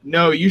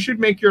 no, you should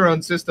make your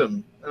own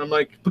system. And I'm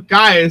like, but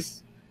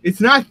guys,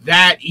 it's not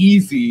that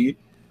easy.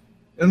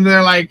 And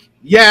they're like,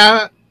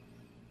 yeah,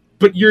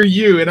 but you're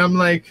you. And I'm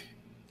like,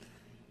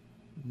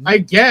 I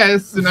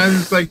guess. And I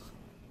was like,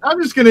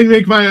 I'm just going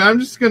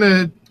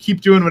to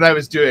keep doing what I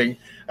was doing.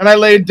 And I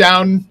laid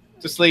down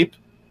to sleep.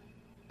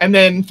 And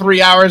then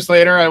 3 hours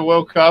later, I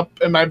woke up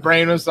and my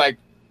brain was like,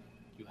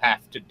 you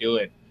have to do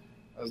it.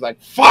 I was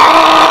like,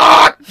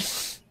 fuck!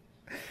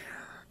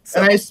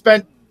 And I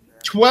spent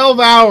 12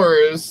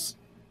 hours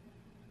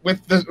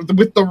with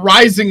the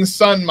rising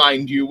sun,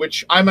 mind you,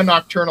 which I'm a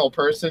nocturnal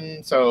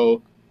person.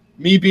 So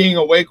me being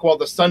awake while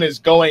the sun is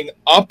going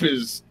up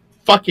is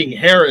fucking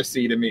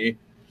heresy to me.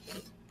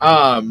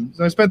 So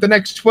I spent the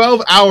next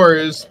 12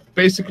 hours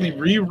basically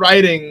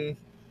rewriting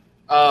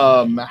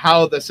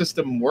how the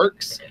system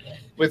works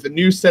with a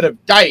new set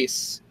of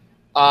dice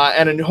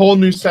and a whole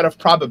new set of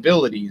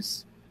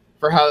probabilities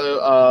for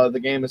how the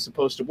game is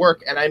supposed to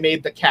work. And I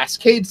made the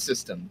cascade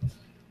system.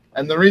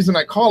 And the reason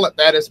I call it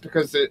that is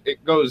because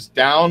it goes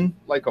down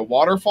like a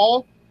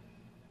waterfall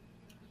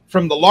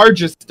from the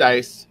largest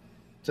dice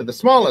to the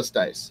smallest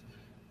dice.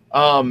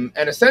 And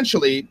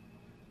essentially,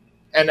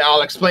 and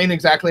I'll explain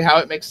exactly how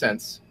it makes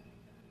sense,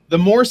 the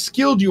more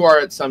skilled you are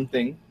at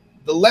something,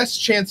 the less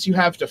chance you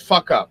have to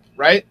fuck up,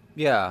 right?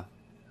 Yeah.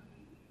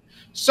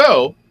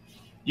 So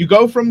you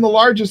go from the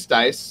largest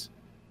dice,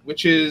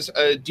 which is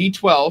a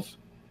D12,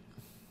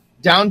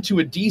 down to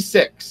a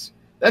D6.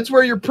 That's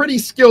where you're pretty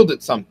skilled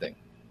at something.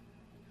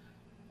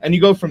 And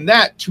you go from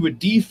that to a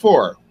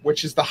D4,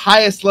 which is the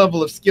highest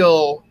level of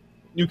skill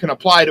you can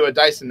apply to a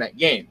dice in that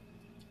game.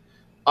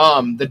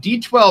 The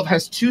D12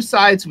 has 2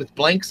 sides with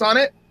blanks on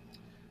it,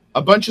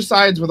 a bunch of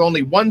sides with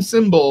only 1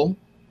 symbol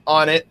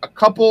on it, a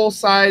couple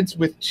sides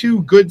with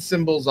 2 good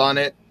symbols on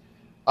it,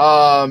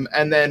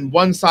 and then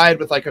 1 side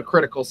with like a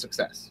critical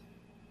success.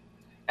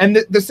 And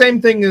the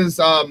same thing is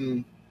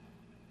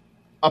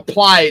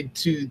applied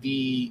to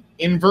the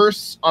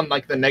inverse on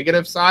like the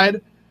negative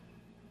side.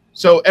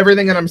 So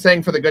everything that I'm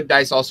saying for the good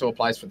dice also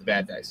applies for the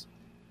bad dice.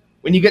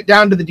 When you get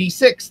down to the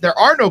D6, there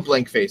are no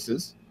blank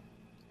faces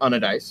on a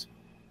dice.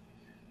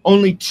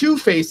 Only 2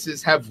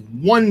 faces have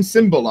 1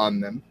 symbol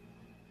on them,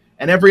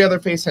 and every other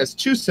face has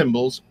 2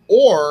 symbols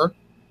or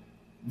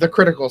the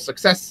critical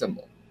success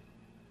symbol.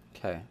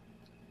 Okay.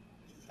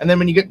 And then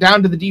when you get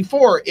down to the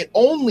D4, it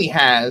only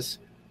has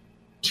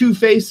 2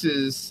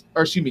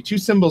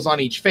 symbols on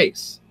each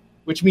face,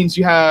 which means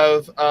you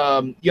have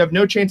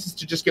no chances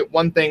to just get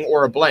one thing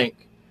or a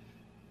blank.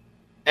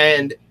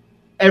 And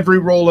every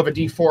roll of a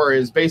D4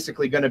 is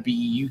basically going to be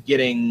you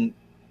getting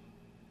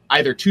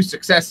either 2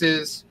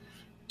 successes,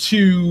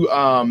 2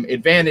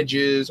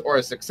 advantages, or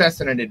a success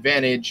and an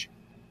advantage,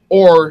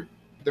 or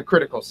the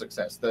critical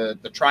success, the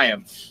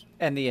triumph.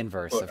 And the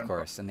inverse, of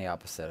course, and the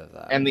opposite of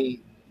that. And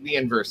the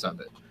inverse of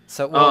it.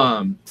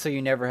 So, so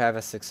you never have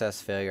a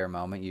success failure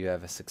moment. You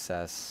have a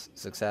success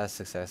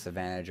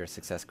advantage, or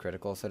success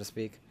critical, so to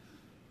speak.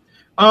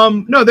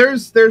 No, there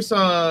is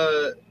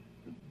the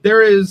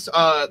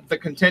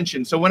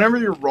contention. So whenever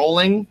you're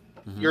rolling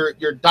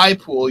your die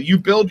pool, you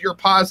build your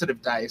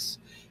positive dice,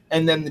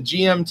 and then the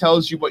GM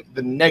tells you what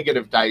the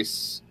negative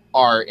dice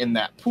are in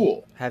that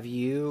pool. Have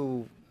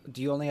you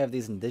do you only have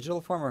these in digital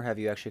form, or have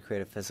you actually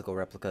created physical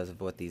replicas of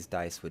what these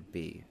dice would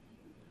be?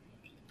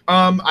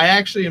 I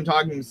actually am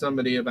talking to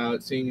somebody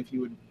about seeing if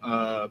you would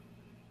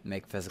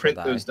Make physical print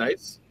die. those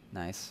dice.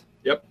 Nice.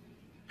 Yep.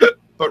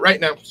 But right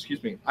now,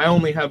 excuse me, I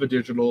only have a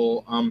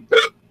digital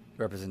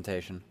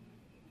Representation.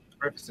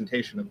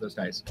 representation of those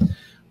dice.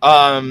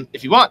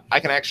 If you want, I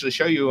can actually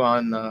show you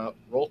on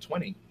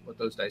Roll20 what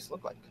those dice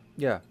look like.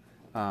 Yeah.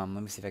 Let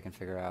me see if I can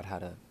figure out how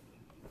to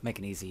make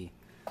an easy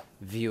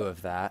view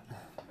of that.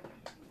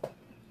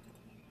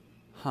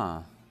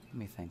 Huh. Let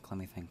me think.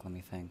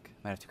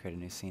 Might have to create a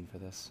new scene for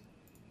this.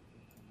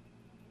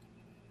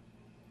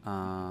 Do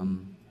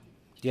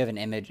you have an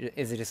image?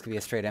 Is it just gonna be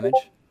a straight image?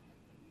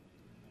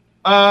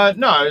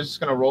 No, I was just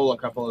gonna roll a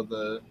couple of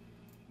the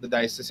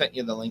dice. I sent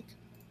you the link.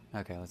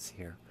 Okay, let's see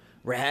here.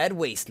 Rad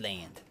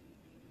Wasteland.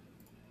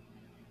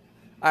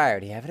 I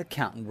already have an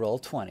account in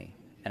Roll20,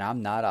 and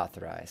I'm not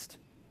authorized.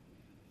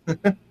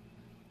 So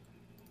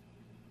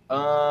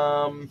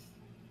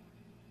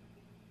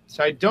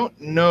I don't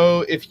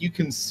know if you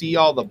can see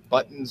all the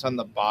buttons on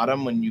the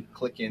bottom when you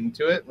click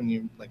into it, when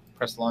you like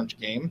press launch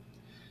game.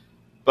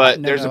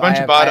 But there's a bunch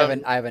of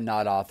bottom. I have a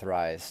not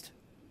authorized.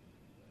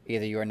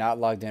 Either you are not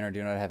logged in or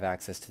do not have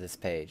access to this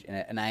page,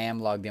 and I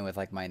am logged in with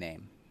like my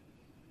name.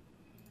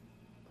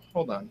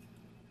 Hold on.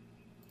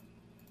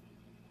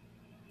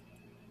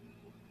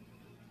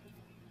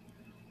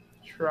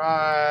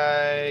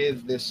 Try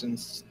this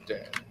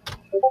instead.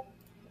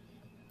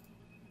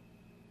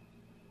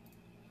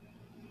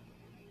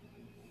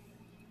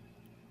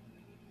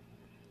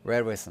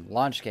 Red Wasteland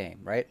launch game,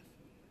 right?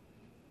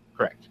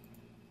 Correct.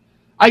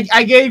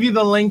 I gave you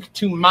the link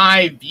to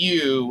my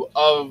view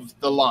of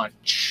the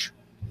launch.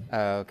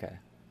 Oh, okay.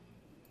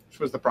 Which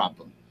was the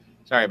problem.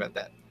 Sorry about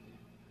that.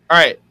 All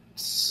right.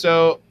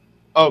 So,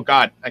 oh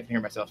God, I can hear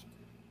myself.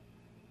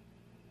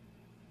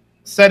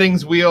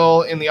 Settings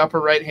wheel in the upper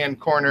right-hand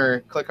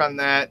corner. Click on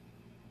that.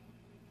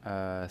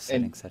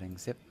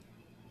 Settings. Yep.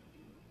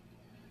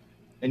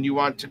 And you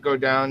want to go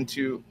down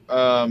to,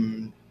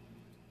 I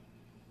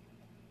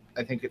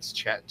think it's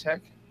chat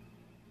tech.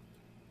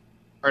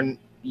 Or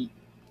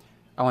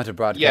I want to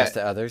broadcast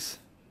to others.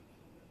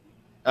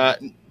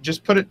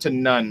 Just put it to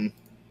none.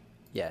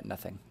 Yeah,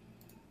 nothing.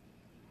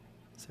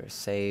 Is there a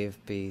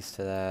save piece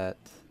to that?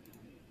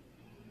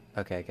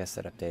 Okay, I guess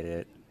that updated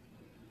it.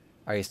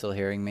 Are you still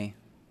hearing me?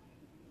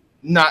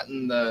 Not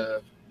in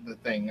the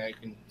thing. I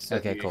can still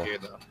okay, hear cool. you here,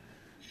 though.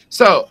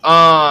 So,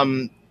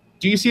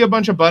 do you see a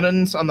bunch of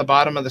buttons on the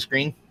bottom of the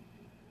screen?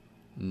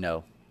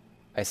 No.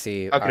 I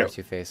see Okay. our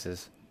two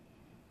faces.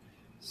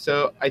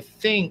 So I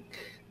think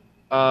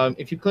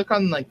if you click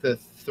on like the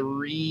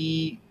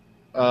three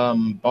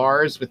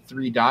bars with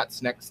three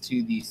dots next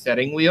to the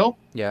setting wheel,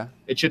 Yeah.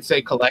 it should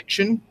say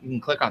collection. You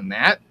can click on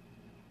that.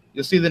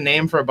 You'll see the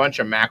name for a bunch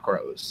of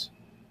macros.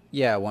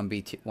 Yeah,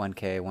 1B, 1K,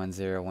 10,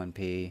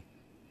 1P,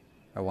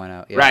 or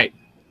 10. Yeah. Right.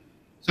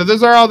 So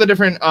those are all the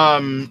different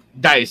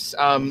dice.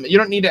 You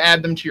don't need to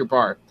add them to your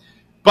bar.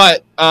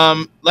 But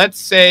let's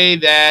say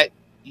that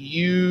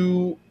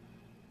you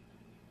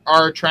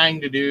are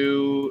trying to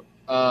do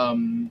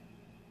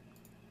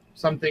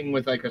something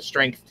with like a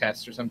strength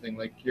test or something,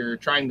 like you're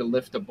trying to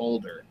lift a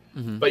boulder,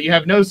 but you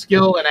have no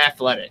skill in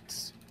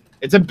athletics.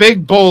 It's a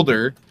big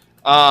boulder,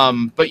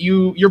 but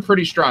you're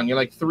pretty strong. You're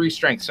like 3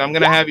 strength. So I'm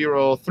going to have you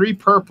roll 3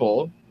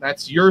 purple.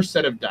 That's your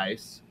set of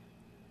dice.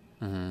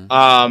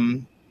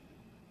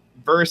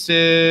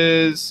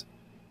 Versus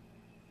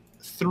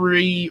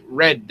 3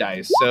 red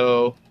dice.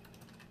 So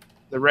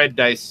the red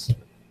dice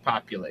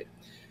populate.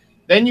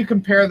 Then you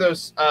compare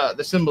those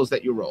the symbols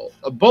that you roll.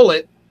 A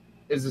bullet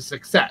is a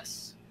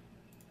success.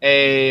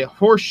 A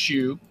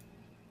horseshoe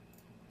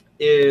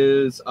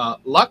is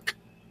luck.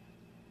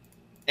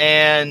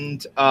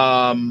 And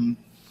a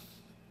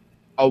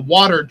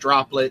water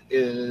droplet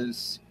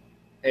is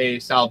a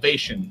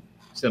salvation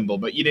symbol,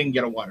 but you didn't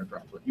get a water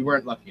droplet. You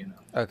weren't lucky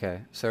enough.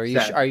 Okay. So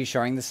are you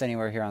showing this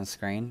anywhere here on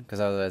screen? Because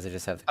otherwise I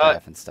just have the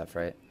graph and stuff,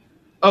 right?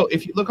 Oh,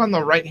 if you look on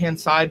the right-hand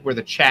side where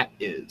the chat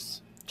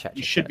is,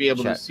 you should be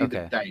able to see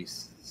okay. the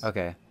dice.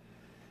 Okay.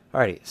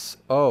 Alrighty.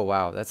 Oh,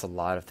 wow. That's a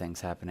lot of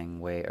things happening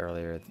way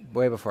earlier.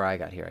 Way before I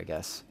got here, I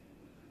guess.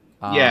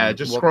 Yeah,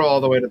 just scroll all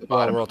the way to the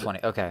bottom. Roll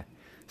 20. Okay.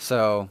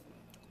 So,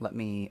 let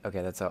me...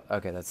 Okay, that's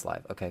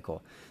live. Okay,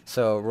 cool.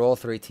 So, roll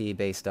 3T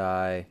base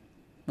die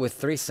with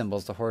 3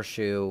 symbols, the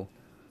horseshoe,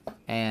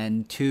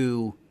 and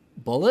 2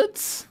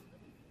 bullets?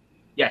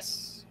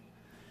 Yes.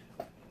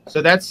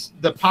 So that's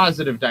the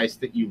positive dice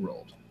that you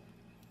rolled.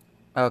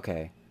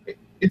 Okay.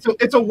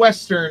 It's a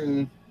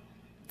Western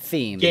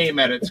theme game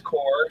at its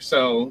core,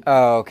 so...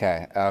 Oh,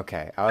 okay.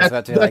 Okay. I was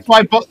about to be that's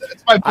why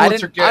bullets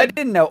are good. I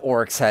didn't know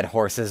orcs had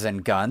horses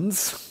and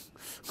guns.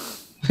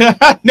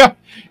 No,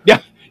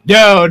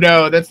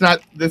 that's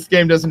not... This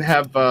game doesn't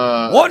have...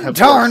 What in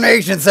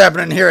tarnation's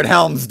happening here at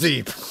Helm's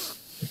Deep?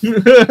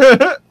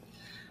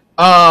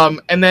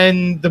 And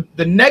then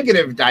the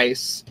negative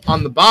dice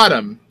on the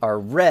bottom... Are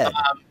red,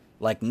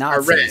 like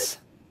Nazis. Are red.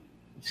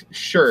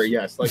 Sure,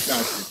 yes, like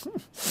Nazis.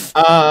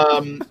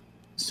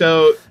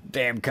 So...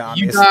 Damn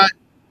commies.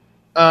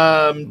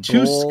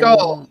 Two Bull-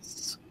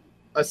 skulls,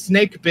 a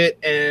snake bit,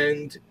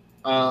 and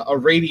a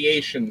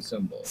radiation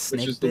symbol,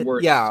 Snake which is the bit?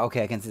 worst. Yeah,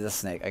 okay, I can see the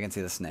snake. I can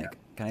see the snake.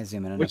 Can I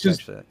zoom in enough Which to is-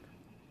 actually?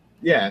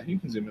 Yeah, you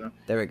can zoom in on.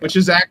 There we go. Which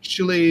is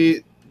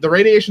actually the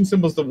radiation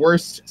symbol is the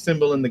worst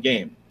symbol in the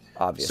game.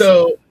 Obviously.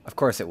 So Of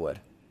course it would.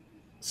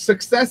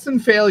 success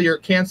and failure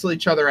cancel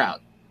each other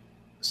out.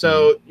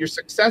 So your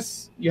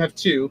success, you have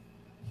 2.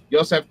 You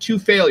also have 2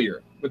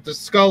 failure. But the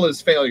skull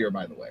is failure,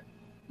 by the way.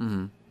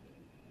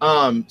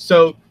 Mm-hmm.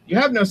 So you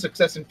have no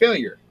success and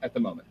failure at the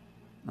moment.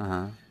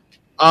 Uh-huh.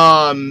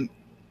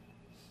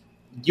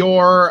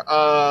 Your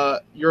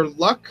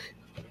luck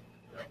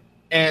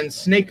and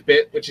snake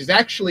bit, which is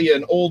actually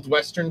an old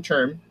Western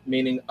term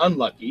meaning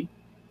unlucky,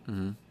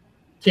 Mm-hmm.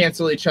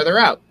 cancel each other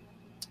out.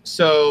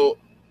 So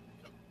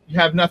you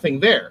have nothing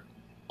there.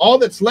 All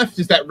that's left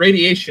is that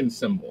radiation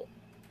symbol.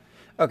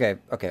 Okay,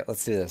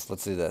 let's do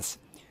this.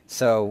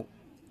 So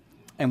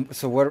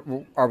what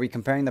are we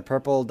comparing the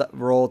purple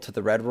roll to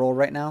the red roll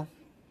right now?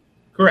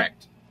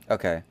 Correct.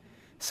 Okay.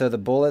 So the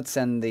bullets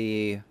and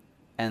the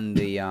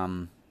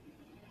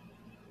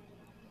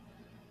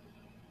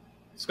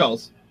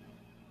Skulls.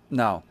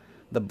 no.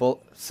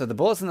 So the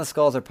bullets and the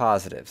skulls are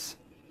positives.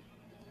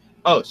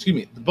 Oh, excuse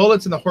me. The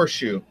bullets in the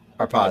horseshoe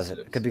Are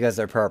positive positives. because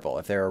they're purple.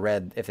 If they're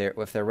red, if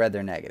they're red,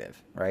 they're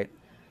negative, right?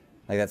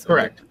 Like that's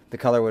Correct. The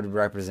color would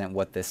represent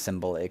what this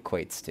symbol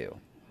equates to.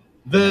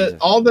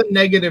 All the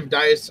negative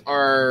dice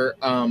are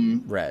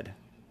Red.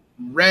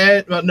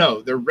 red. Well,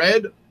 no, they're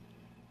red,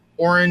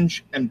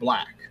 orange, and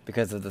black.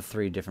 Because of the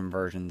 3 different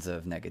versions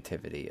of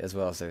negativity, as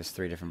well as there's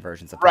 3 different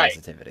versions of Right.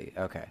 positivity.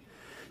 Okay.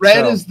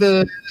 Red So- is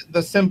the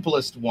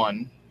simplest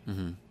one.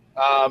 Mm-hmm.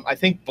 I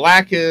think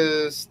black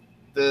is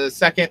the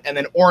second, and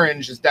then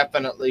orange is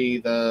definitely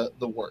the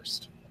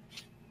worst.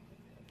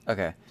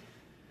 Okay.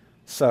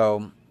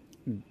 So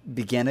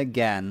begin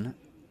again,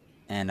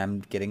 and I'm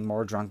getting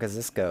more drunk as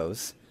this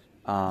goes.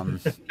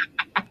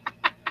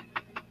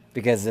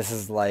 Because this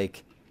is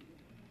like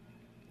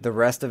the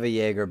rest of a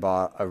Jaeger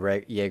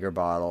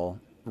bottle,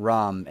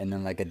 rum, and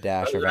then like a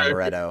dash of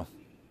amaretto.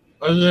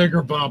 A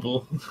Jaeger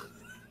bubble.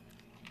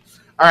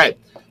 All right.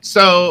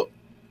 So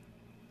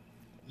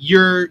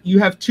you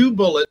have 2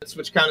 bullets,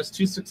 which count as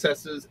 2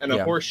 successes, and a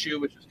Yeah. horseshoe,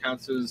 which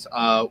counts as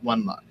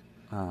 1 luck.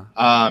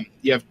 Uh,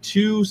 You have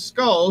 2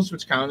 skulls,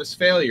 which count as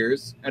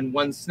failures, and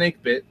 1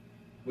 snake bit,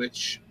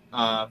 which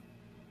counts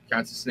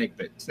as snake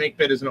bit. Snake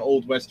bit is an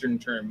old Western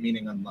term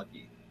meaning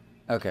unlucky.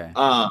 okay.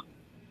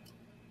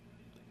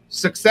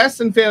 Success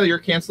and failure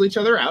cancel each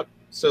other out.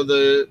 So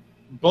the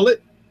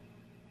bullet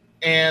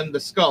and the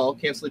skull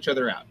cancel each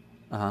other out.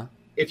 Uh-huh.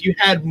 If you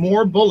had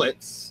more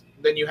bullets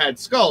than you had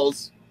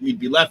skulls, you'd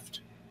be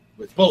left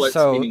with bullets,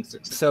 meaning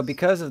success. So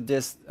because of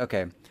this,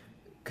 okay,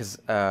 because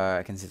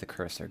I can see the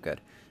cursor, good.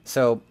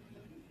 So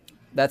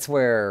that's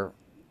where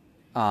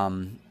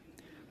 1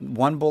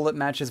 bullet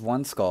matches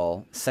 1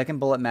 skull, 2nd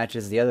bullet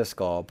matches the other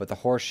skull, but the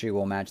horseshoe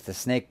will match the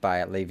snake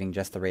bite, leaving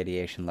just the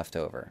radiation left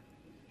over.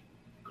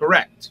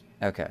 Correct.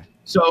 Okay.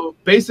 So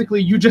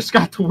basically, you just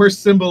got the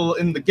worst symbol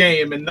in the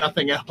game and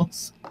nothing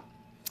else.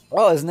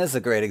 Well, isn't this a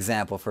great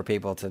example for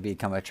people to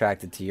become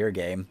attracted to your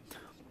game?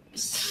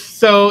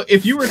 So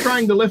if you were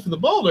trying to lift the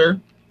boulder,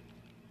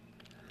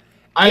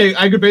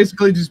 I could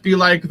basically just be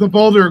like, the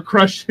boulder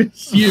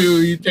crushes you.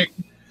 You take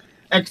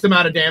X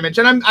amount of damage,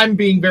 and I'm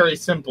being very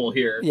simple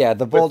here. Yeah,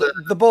 the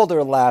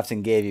boulder laughed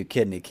and gave you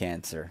kidney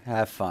cancer.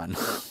 Have fun.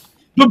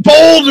 The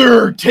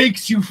boulder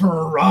takes you for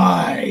a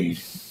ride.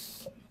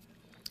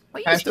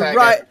 What Used to Hashtag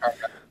ride-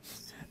 Africa.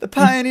 The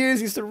pioneers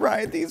used to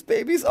ride these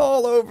babies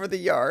all over the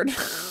yard.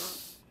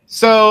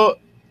 So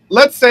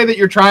let's say that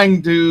you're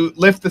trying to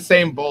lift the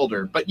same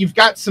boulder, but you've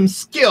got some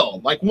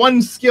skill, like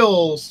 1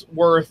 skill's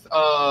worth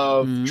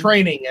of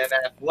training and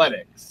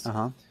athletics.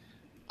 Uh-huh.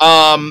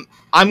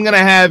 I'm going to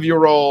have you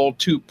roll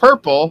 2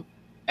 purple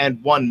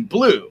and 1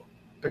 blue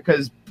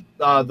because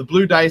the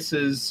blue dice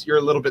is you're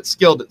a little bit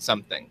skilled at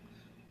something.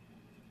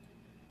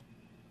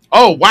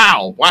 Oh,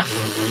 wow.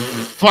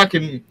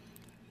 Fucking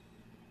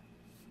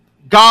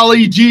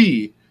golly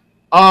gee.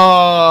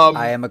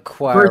 I am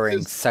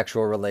acquiring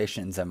sexual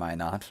relations, am I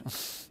not?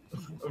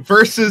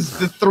 Versus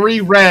the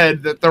 3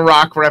 red that the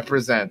rock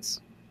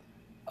represents.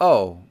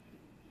 Oh.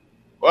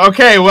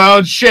 Okay,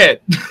 well,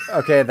 shit.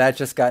 Okay, that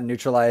just got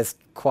neutralized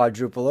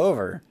quadruple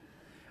over.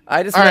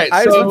 I just All right,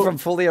 went so- from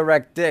fully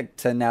erect dick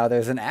to now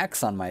there's an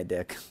axe on my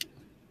dick.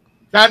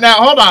 Now,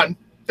 hold on.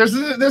 This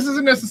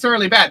isn't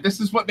necessarily bad. This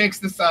is what makes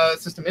this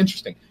system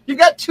interesting. You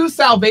got 2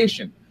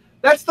 salvation.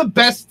 That's the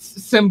best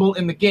symbol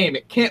in the game.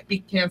 It can't be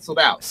canceled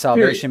out.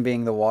 Salvation period.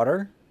 being the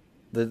water?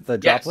 The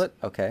Yes. droplet?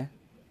 Okay.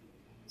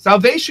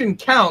 Salvation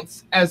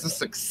counts as a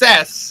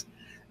success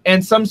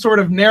and some sort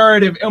of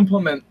narrative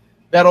implement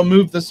that'll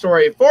move the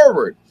story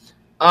forward.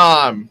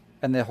 And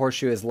the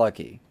horseshoe is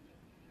lucky.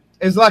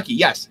 Is lucky,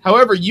 yes.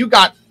 However, you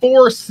got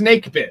 4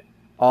 snake bit.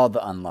 All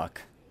the unluck.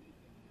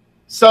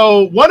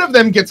 So one of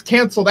them gets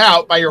canceled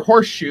out by your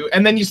horseshoe,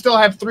 and then you still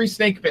have 3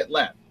 snake bit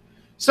left.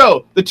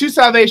 So the 2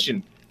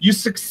 salvation you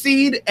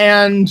succeed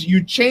and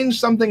you change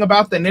something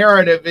about the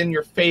narrative in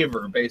your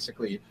favor,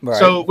 basically. Right.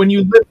 So when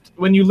you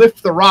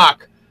lift the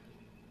rock,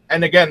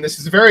 and again, this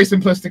is a very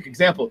simplistic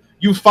example,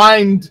 you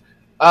find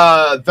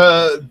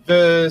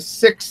the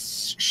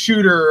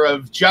 6-shooter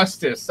of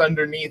justice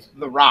underneath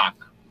the rock.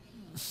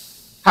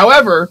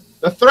 However,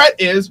 the threat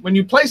is when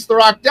you place the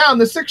rock down,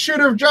 the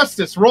 6-shooter of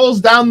justice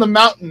rolls down the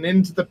mountain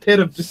into the pit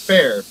of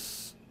despair.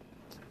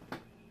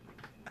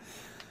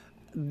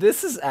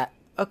 This is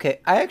okay.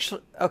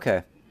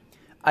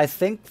 I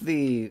think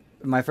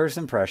my first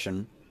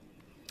impression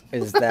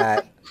is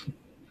that,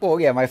 well,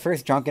 yeah, my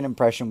first drunken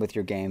impression with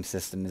your game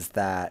system is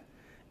that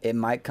it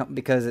might come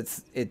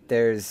because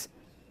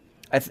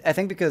I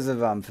think because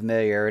of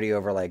familiarity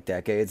over like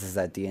decades is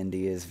that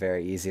D&D is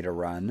very easy to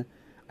run.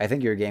 I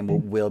think your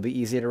game will be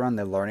easy to run.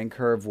 The learning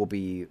curve will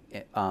be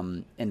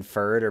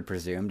inferred or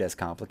presumed as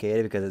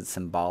complicated because it's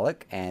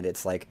symbolic and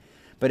it's like,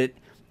 but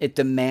it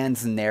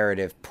demands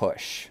narrative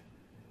push,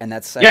 and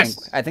that's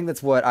I think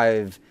that's what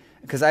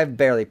because I've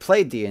barely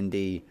played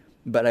D&D,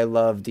 but I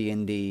love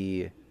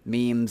D&D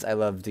memes. I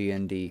love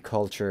D&D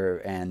culture,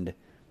 and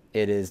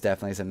it is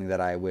definitely something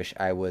that I wish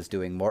I was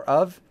doing more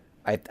of.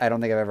 I don't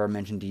think I've ever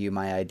mentioned to you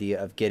my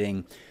idea of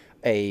getting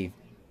a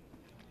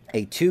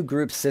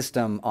 2-group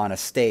system on a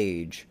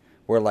stage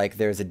where like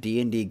there's a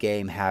D&D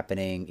game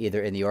happening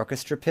either in the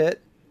orchestra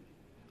pit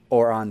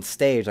or on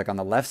stage, like on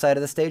the left side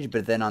of the stage,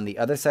 but then on the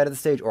other side of the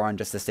stage or on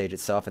just the stage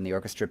itself in the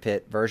orchestra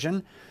pit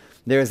version,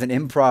 there's an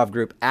improv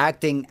group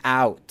acting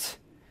out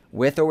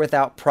with or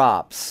without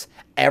props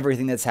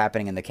everything that's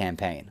happening in the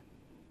campaign.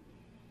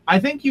 I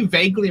think you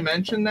vaguely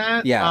mentioned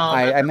that. Yeah,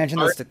 I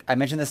mentioned this. I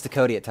mentioned this to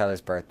Cody at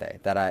Tyler's birthday.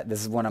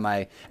 This is one of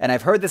my, and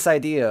I've heard this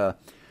idea.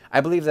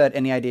 I believe that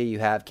any idea you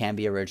have can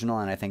be original,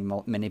 and I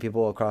think many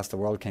people across the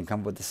world can come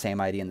up with the same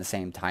idea in the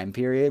same time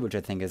period, which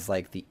I think is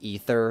like the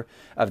ether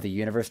of the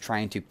universe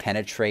trying to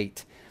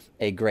penetrate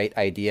a great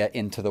idea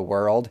into the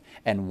world,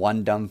 and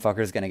one dumb fucker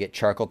is going to get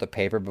charcoal to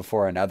paper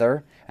before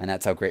another, and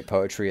that's how great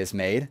poetry is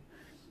made.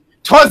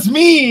 'Twas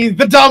me,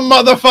 the dumb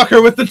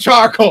motherfucker with the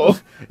charcoal.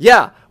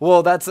 Yeah,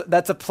 well, that's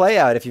a play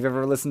out. If you've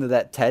ever listened to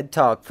that TED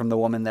Talk from the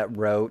woman that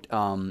wrote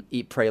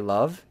Eat, Pray,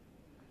 Love,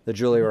 the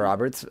Julia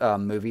Roberts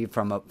movie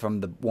from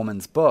the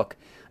woman's book,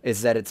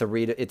 is that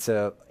it's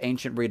a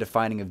ancient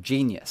redefining of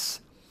genius,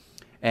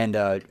 and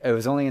it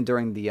was only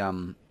during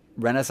the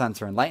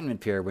Renaissance or Enlightenment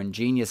period when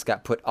genius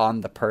got put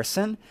on the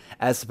person,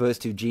 as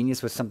opposed to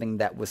genius was something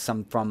that was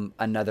from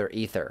another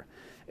ether.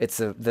 It's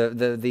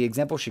the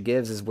example she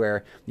gives is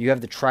where you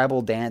have the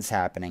tribal dance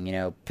happening. You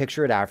know,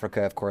 picture it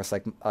Africa, of course,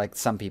 like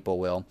some people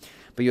will,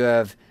 but you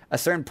have a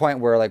certain point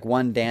where like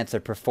one dancer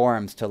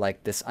performs to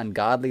like this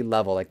ungodly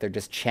level, like they're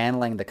just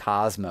channeling the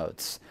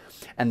cosmos,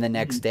 and the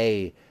next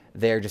day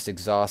they're just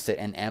exhausted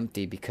and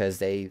empty because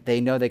they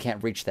know they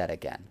can't reach that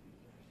again.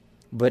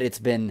 But it's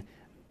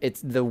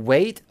the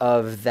weight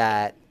of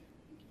that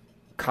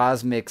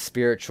cosmic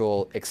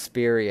spiritual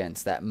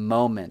experience, that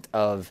moment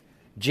of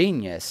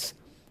genius,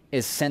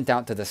 is sent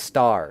out to the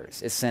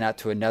stars, is sent out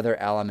to another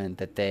element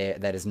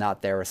that is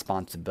not their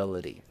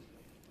responsibility.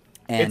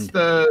 And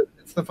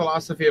it's the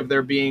philosophy of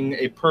there being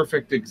a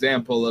perfect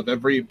example of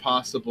every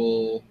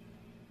possible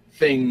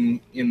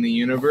thing in the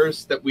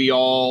universe that we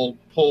all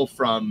pull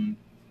from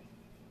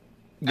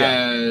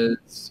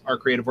as our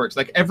creative works.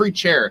 Like every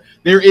chair,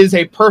 there is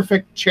a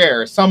perfect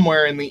chair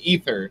somewhere in the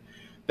ether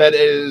that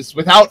is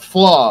without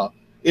flaw.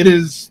 It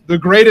is the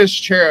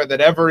greatest chair that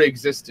ever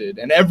existed,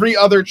 and every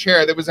other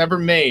chair that was ever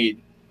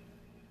made,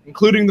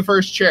 including the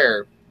first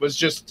chair, was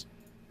just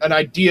an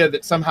idea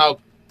that somehow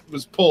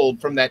was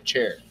pulled from that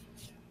chair.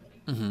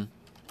 Mm-hmm.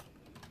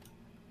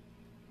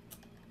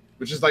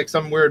 Which is like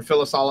some weird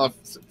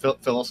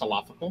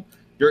philosophical.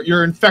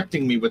 You're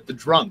infecting me with the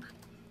drunk.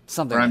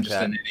 Something or I'm like just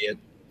that. an idiot.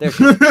 There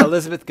she is.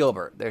 Elizabeth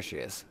Gilbert. There she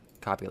is.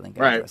 Copy link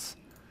Right. address.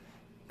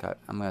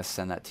 I'm going to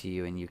send that to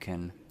you, and you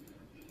can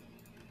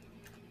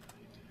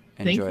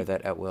enjoy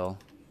that at will.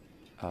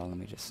 Oh, let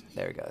me just...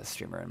 There we go.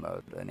 Streamer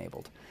mode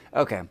enabled.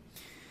 Okay.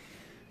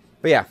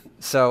 But yeah,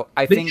 so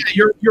I think...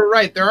 Yeah, you're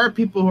right. There are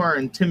people who are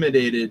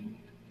intimidated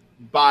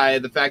by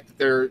the fact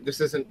that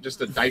this isn't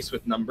just a dice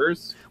with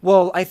numbers.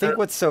 Well, I think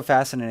what's so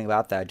fascinating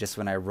about that, just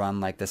when I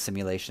run like the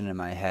simulation in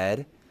my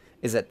head,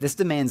 is that this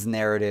demands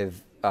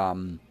narrative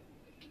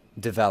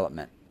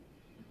development.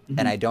 Mm-hmm.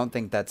 And I don't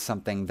think that's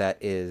something that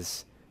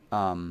is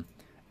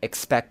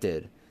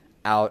expected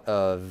out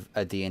of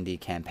a D&D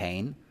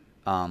campaign.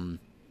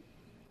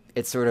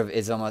 It's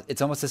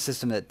almost a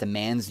system that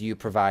demands you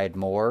provide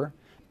more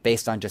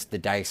based on just the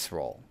dice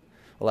roll.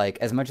 Like,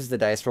 as much as the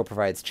dice roll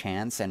provides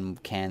chance and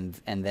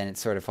then it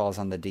sort of falls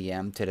on the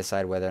DM to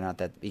decide whether or not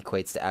that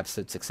equates to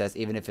absolute success,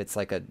 even if it's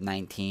like a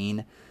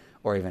 19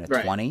 or even a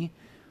 20.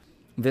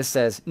 This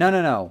says,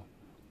 no.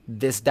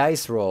 This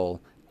dice roll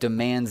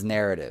demands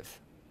narrative.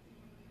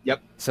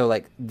 Yep. So,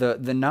 like,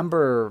 the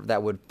number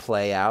that would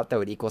play out, that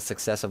would equal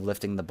success of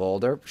lifting the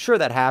boulder, sure,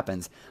 that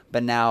happens.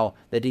 But now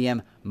the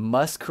DM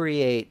must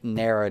create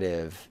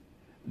narrative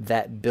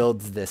that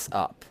builds this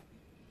up.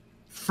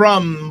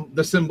 from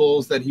the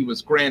symbols that he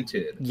was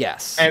granted.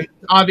 Yes. And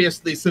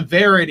obviously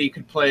severity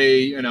could play,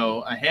 you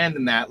know, a hand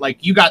in that.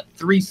 Like, you got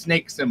 3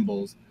 snake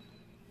symbols.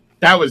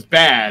 That was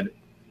bad,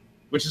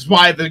 which is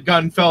why the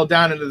gun fell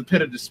down into the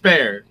pit of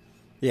despair.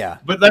 Yeah.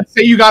 But let's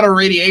say you got a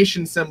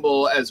radiation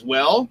symbol as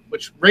well,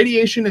 which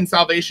radiation and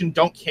salvation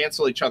don't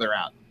cancel each other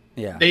out.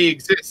 Yeah. They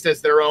exist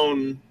as their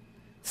own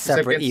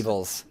Separate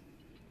evils.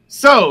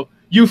 So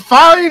you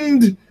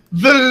find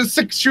the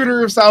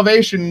 6-shooter of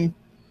salvation,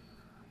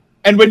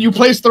 and when you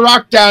place the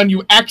rock down,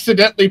 you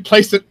accidentally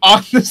place it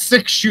on the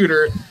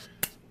 6-shooter,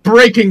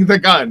 breaking the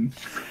gun.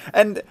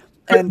 And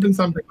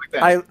something like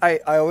that.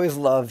 I always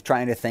love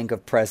trying to think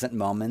of present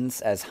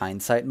moments as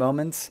hindsight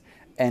moments.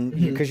 And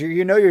because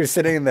you know you're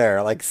sitting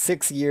there like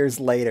 6 years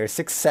later,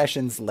 6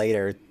 sessions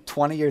later,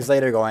 20 years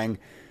later going,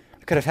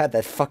 I could have had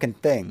that fucking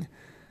thing.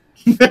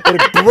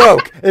 It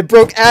broke. It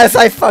broke as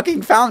I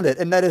fucking found it.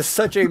 And that is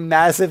such a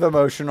massive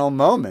emotional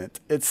moment.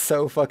 It's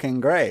so fucking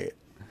great.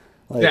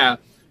 Like, yeah.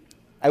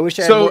 I wish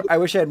I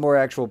had more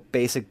actual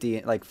basic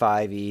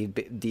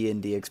 5e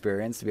D&D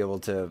experience to be able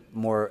to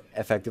more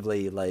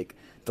effectively like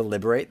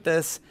deliberate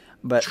this.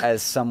 But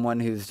as someone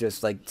who's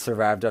just like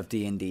survived off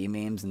D&D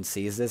memes and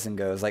sees this and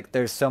goes like,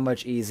 there's so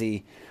much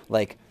easy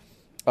like,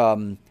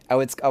 I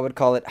would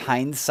call it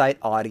hindsight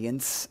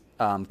audience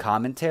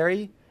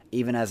commentary,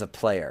 even as a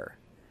player,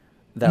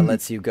 that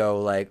lets you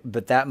go like,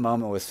 but that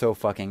moment was so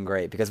fucking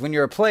great. Because when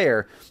you're a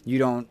player, you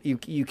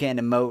can't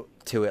emote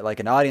to it like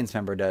an audience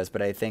member does.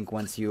 But I think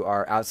once you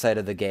are outside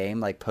of the game,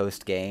 like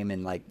post game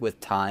and like with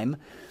time,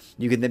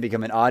 you can then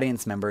become an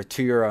audience member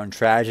to your own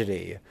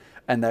tragedy.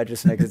 And that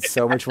just makes it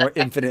so much more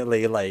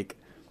infinitely like.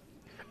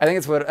 I think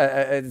it's what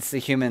it's the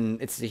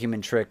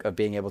human trick of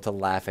being able to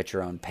laugh at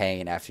your own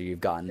pain after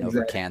you've gotten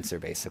over cancer,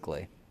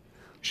 basically.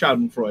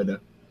 Schadenfreude.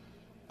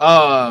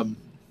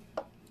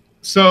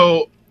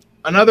 So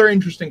another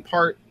interesting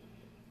part,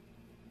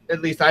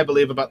 at least I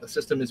believe, about the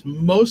system is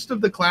most of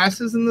the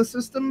classes in the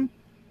system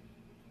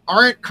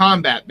aren't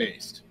combat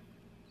based.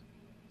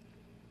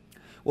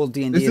 Well,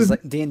 D&D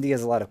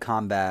has a lot of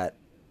combat,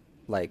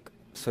 like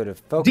sort of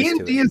focus.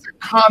 D&D is a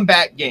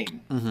combat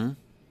game. Mm-hmm.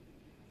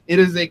 It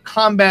is a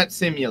combat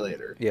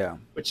simulator. Yeah,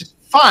 which is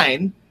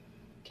fine.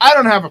 I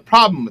don't have a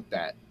problem with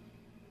that.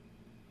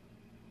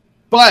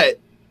 But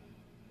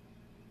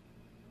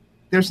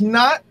there's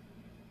not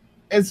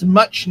as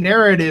much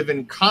narrative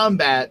in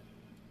combat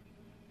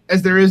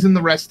as there is in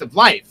the rest of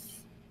life.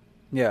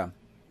 Yeah.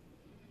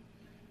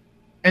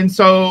 And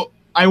so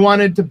I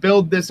wanted to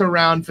build this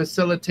around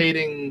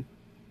facilitating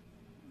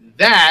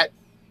that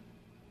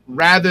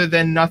rather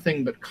than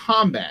nothing but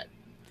combat.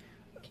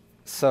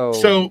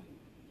 So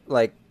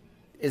like,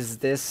 was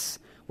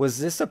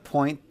this a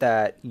point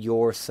that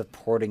your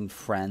supporting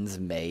friends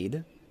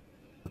made?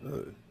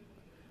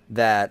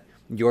 That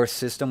your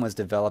system was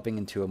developing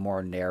into a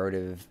more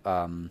narrative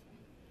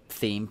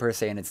theme per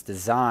se in its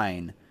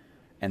design,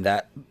 and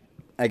that,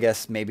 I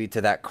guess, maybe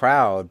to that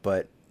crowd,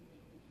 but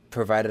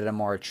provided a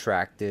more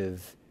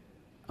attractive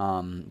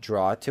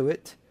draw to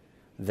it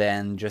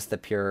than just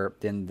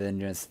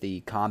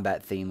the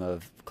combat theme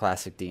of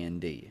classic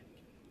D&D.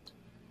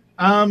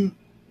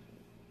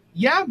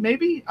 Yeah,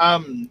 maybe.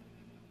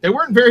 They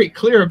weren't very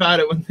clear about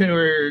it when they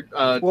were.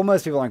 Well,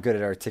 most people aren't good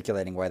at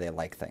articulating why they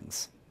like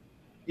things.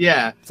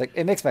 Yeah, it's like,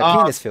 it makes my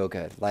penis feel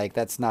good. Like,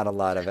 that's not a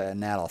lot of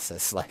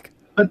analysis. Like,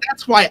 but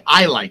that's why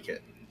I like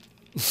it.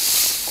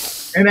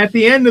 And at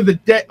the end of the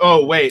day,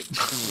 oh wait,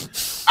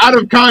 out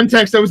of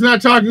context, I was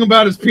not talking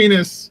about his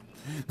penis.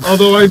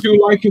 Although I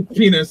do like his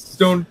penis.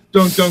 Don't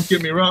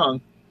get me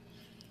wrong.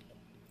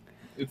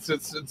 It's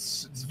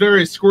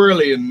very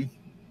squirrely and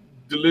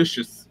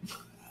delicious.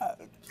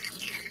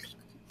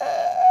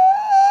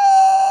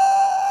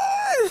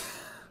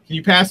 Can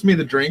you pass me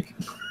the drink?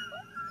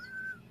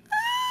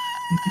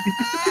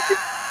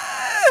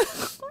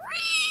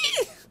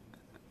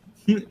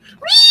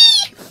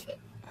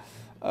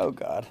 Oh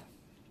God.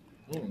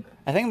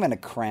 I think I'm gonna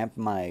cramp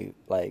my,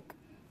 like,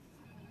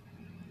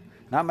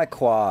 not my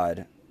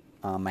quad,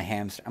 my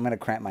hamstring. I'm gonna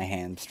cramp my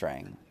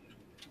hamstring.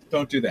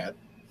 Don't do that.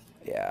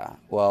 Yeah.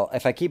 Well,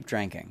 if I keep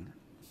drinking,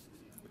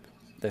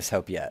 there's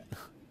hope yet.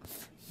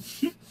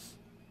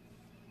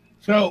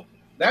 So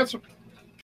that's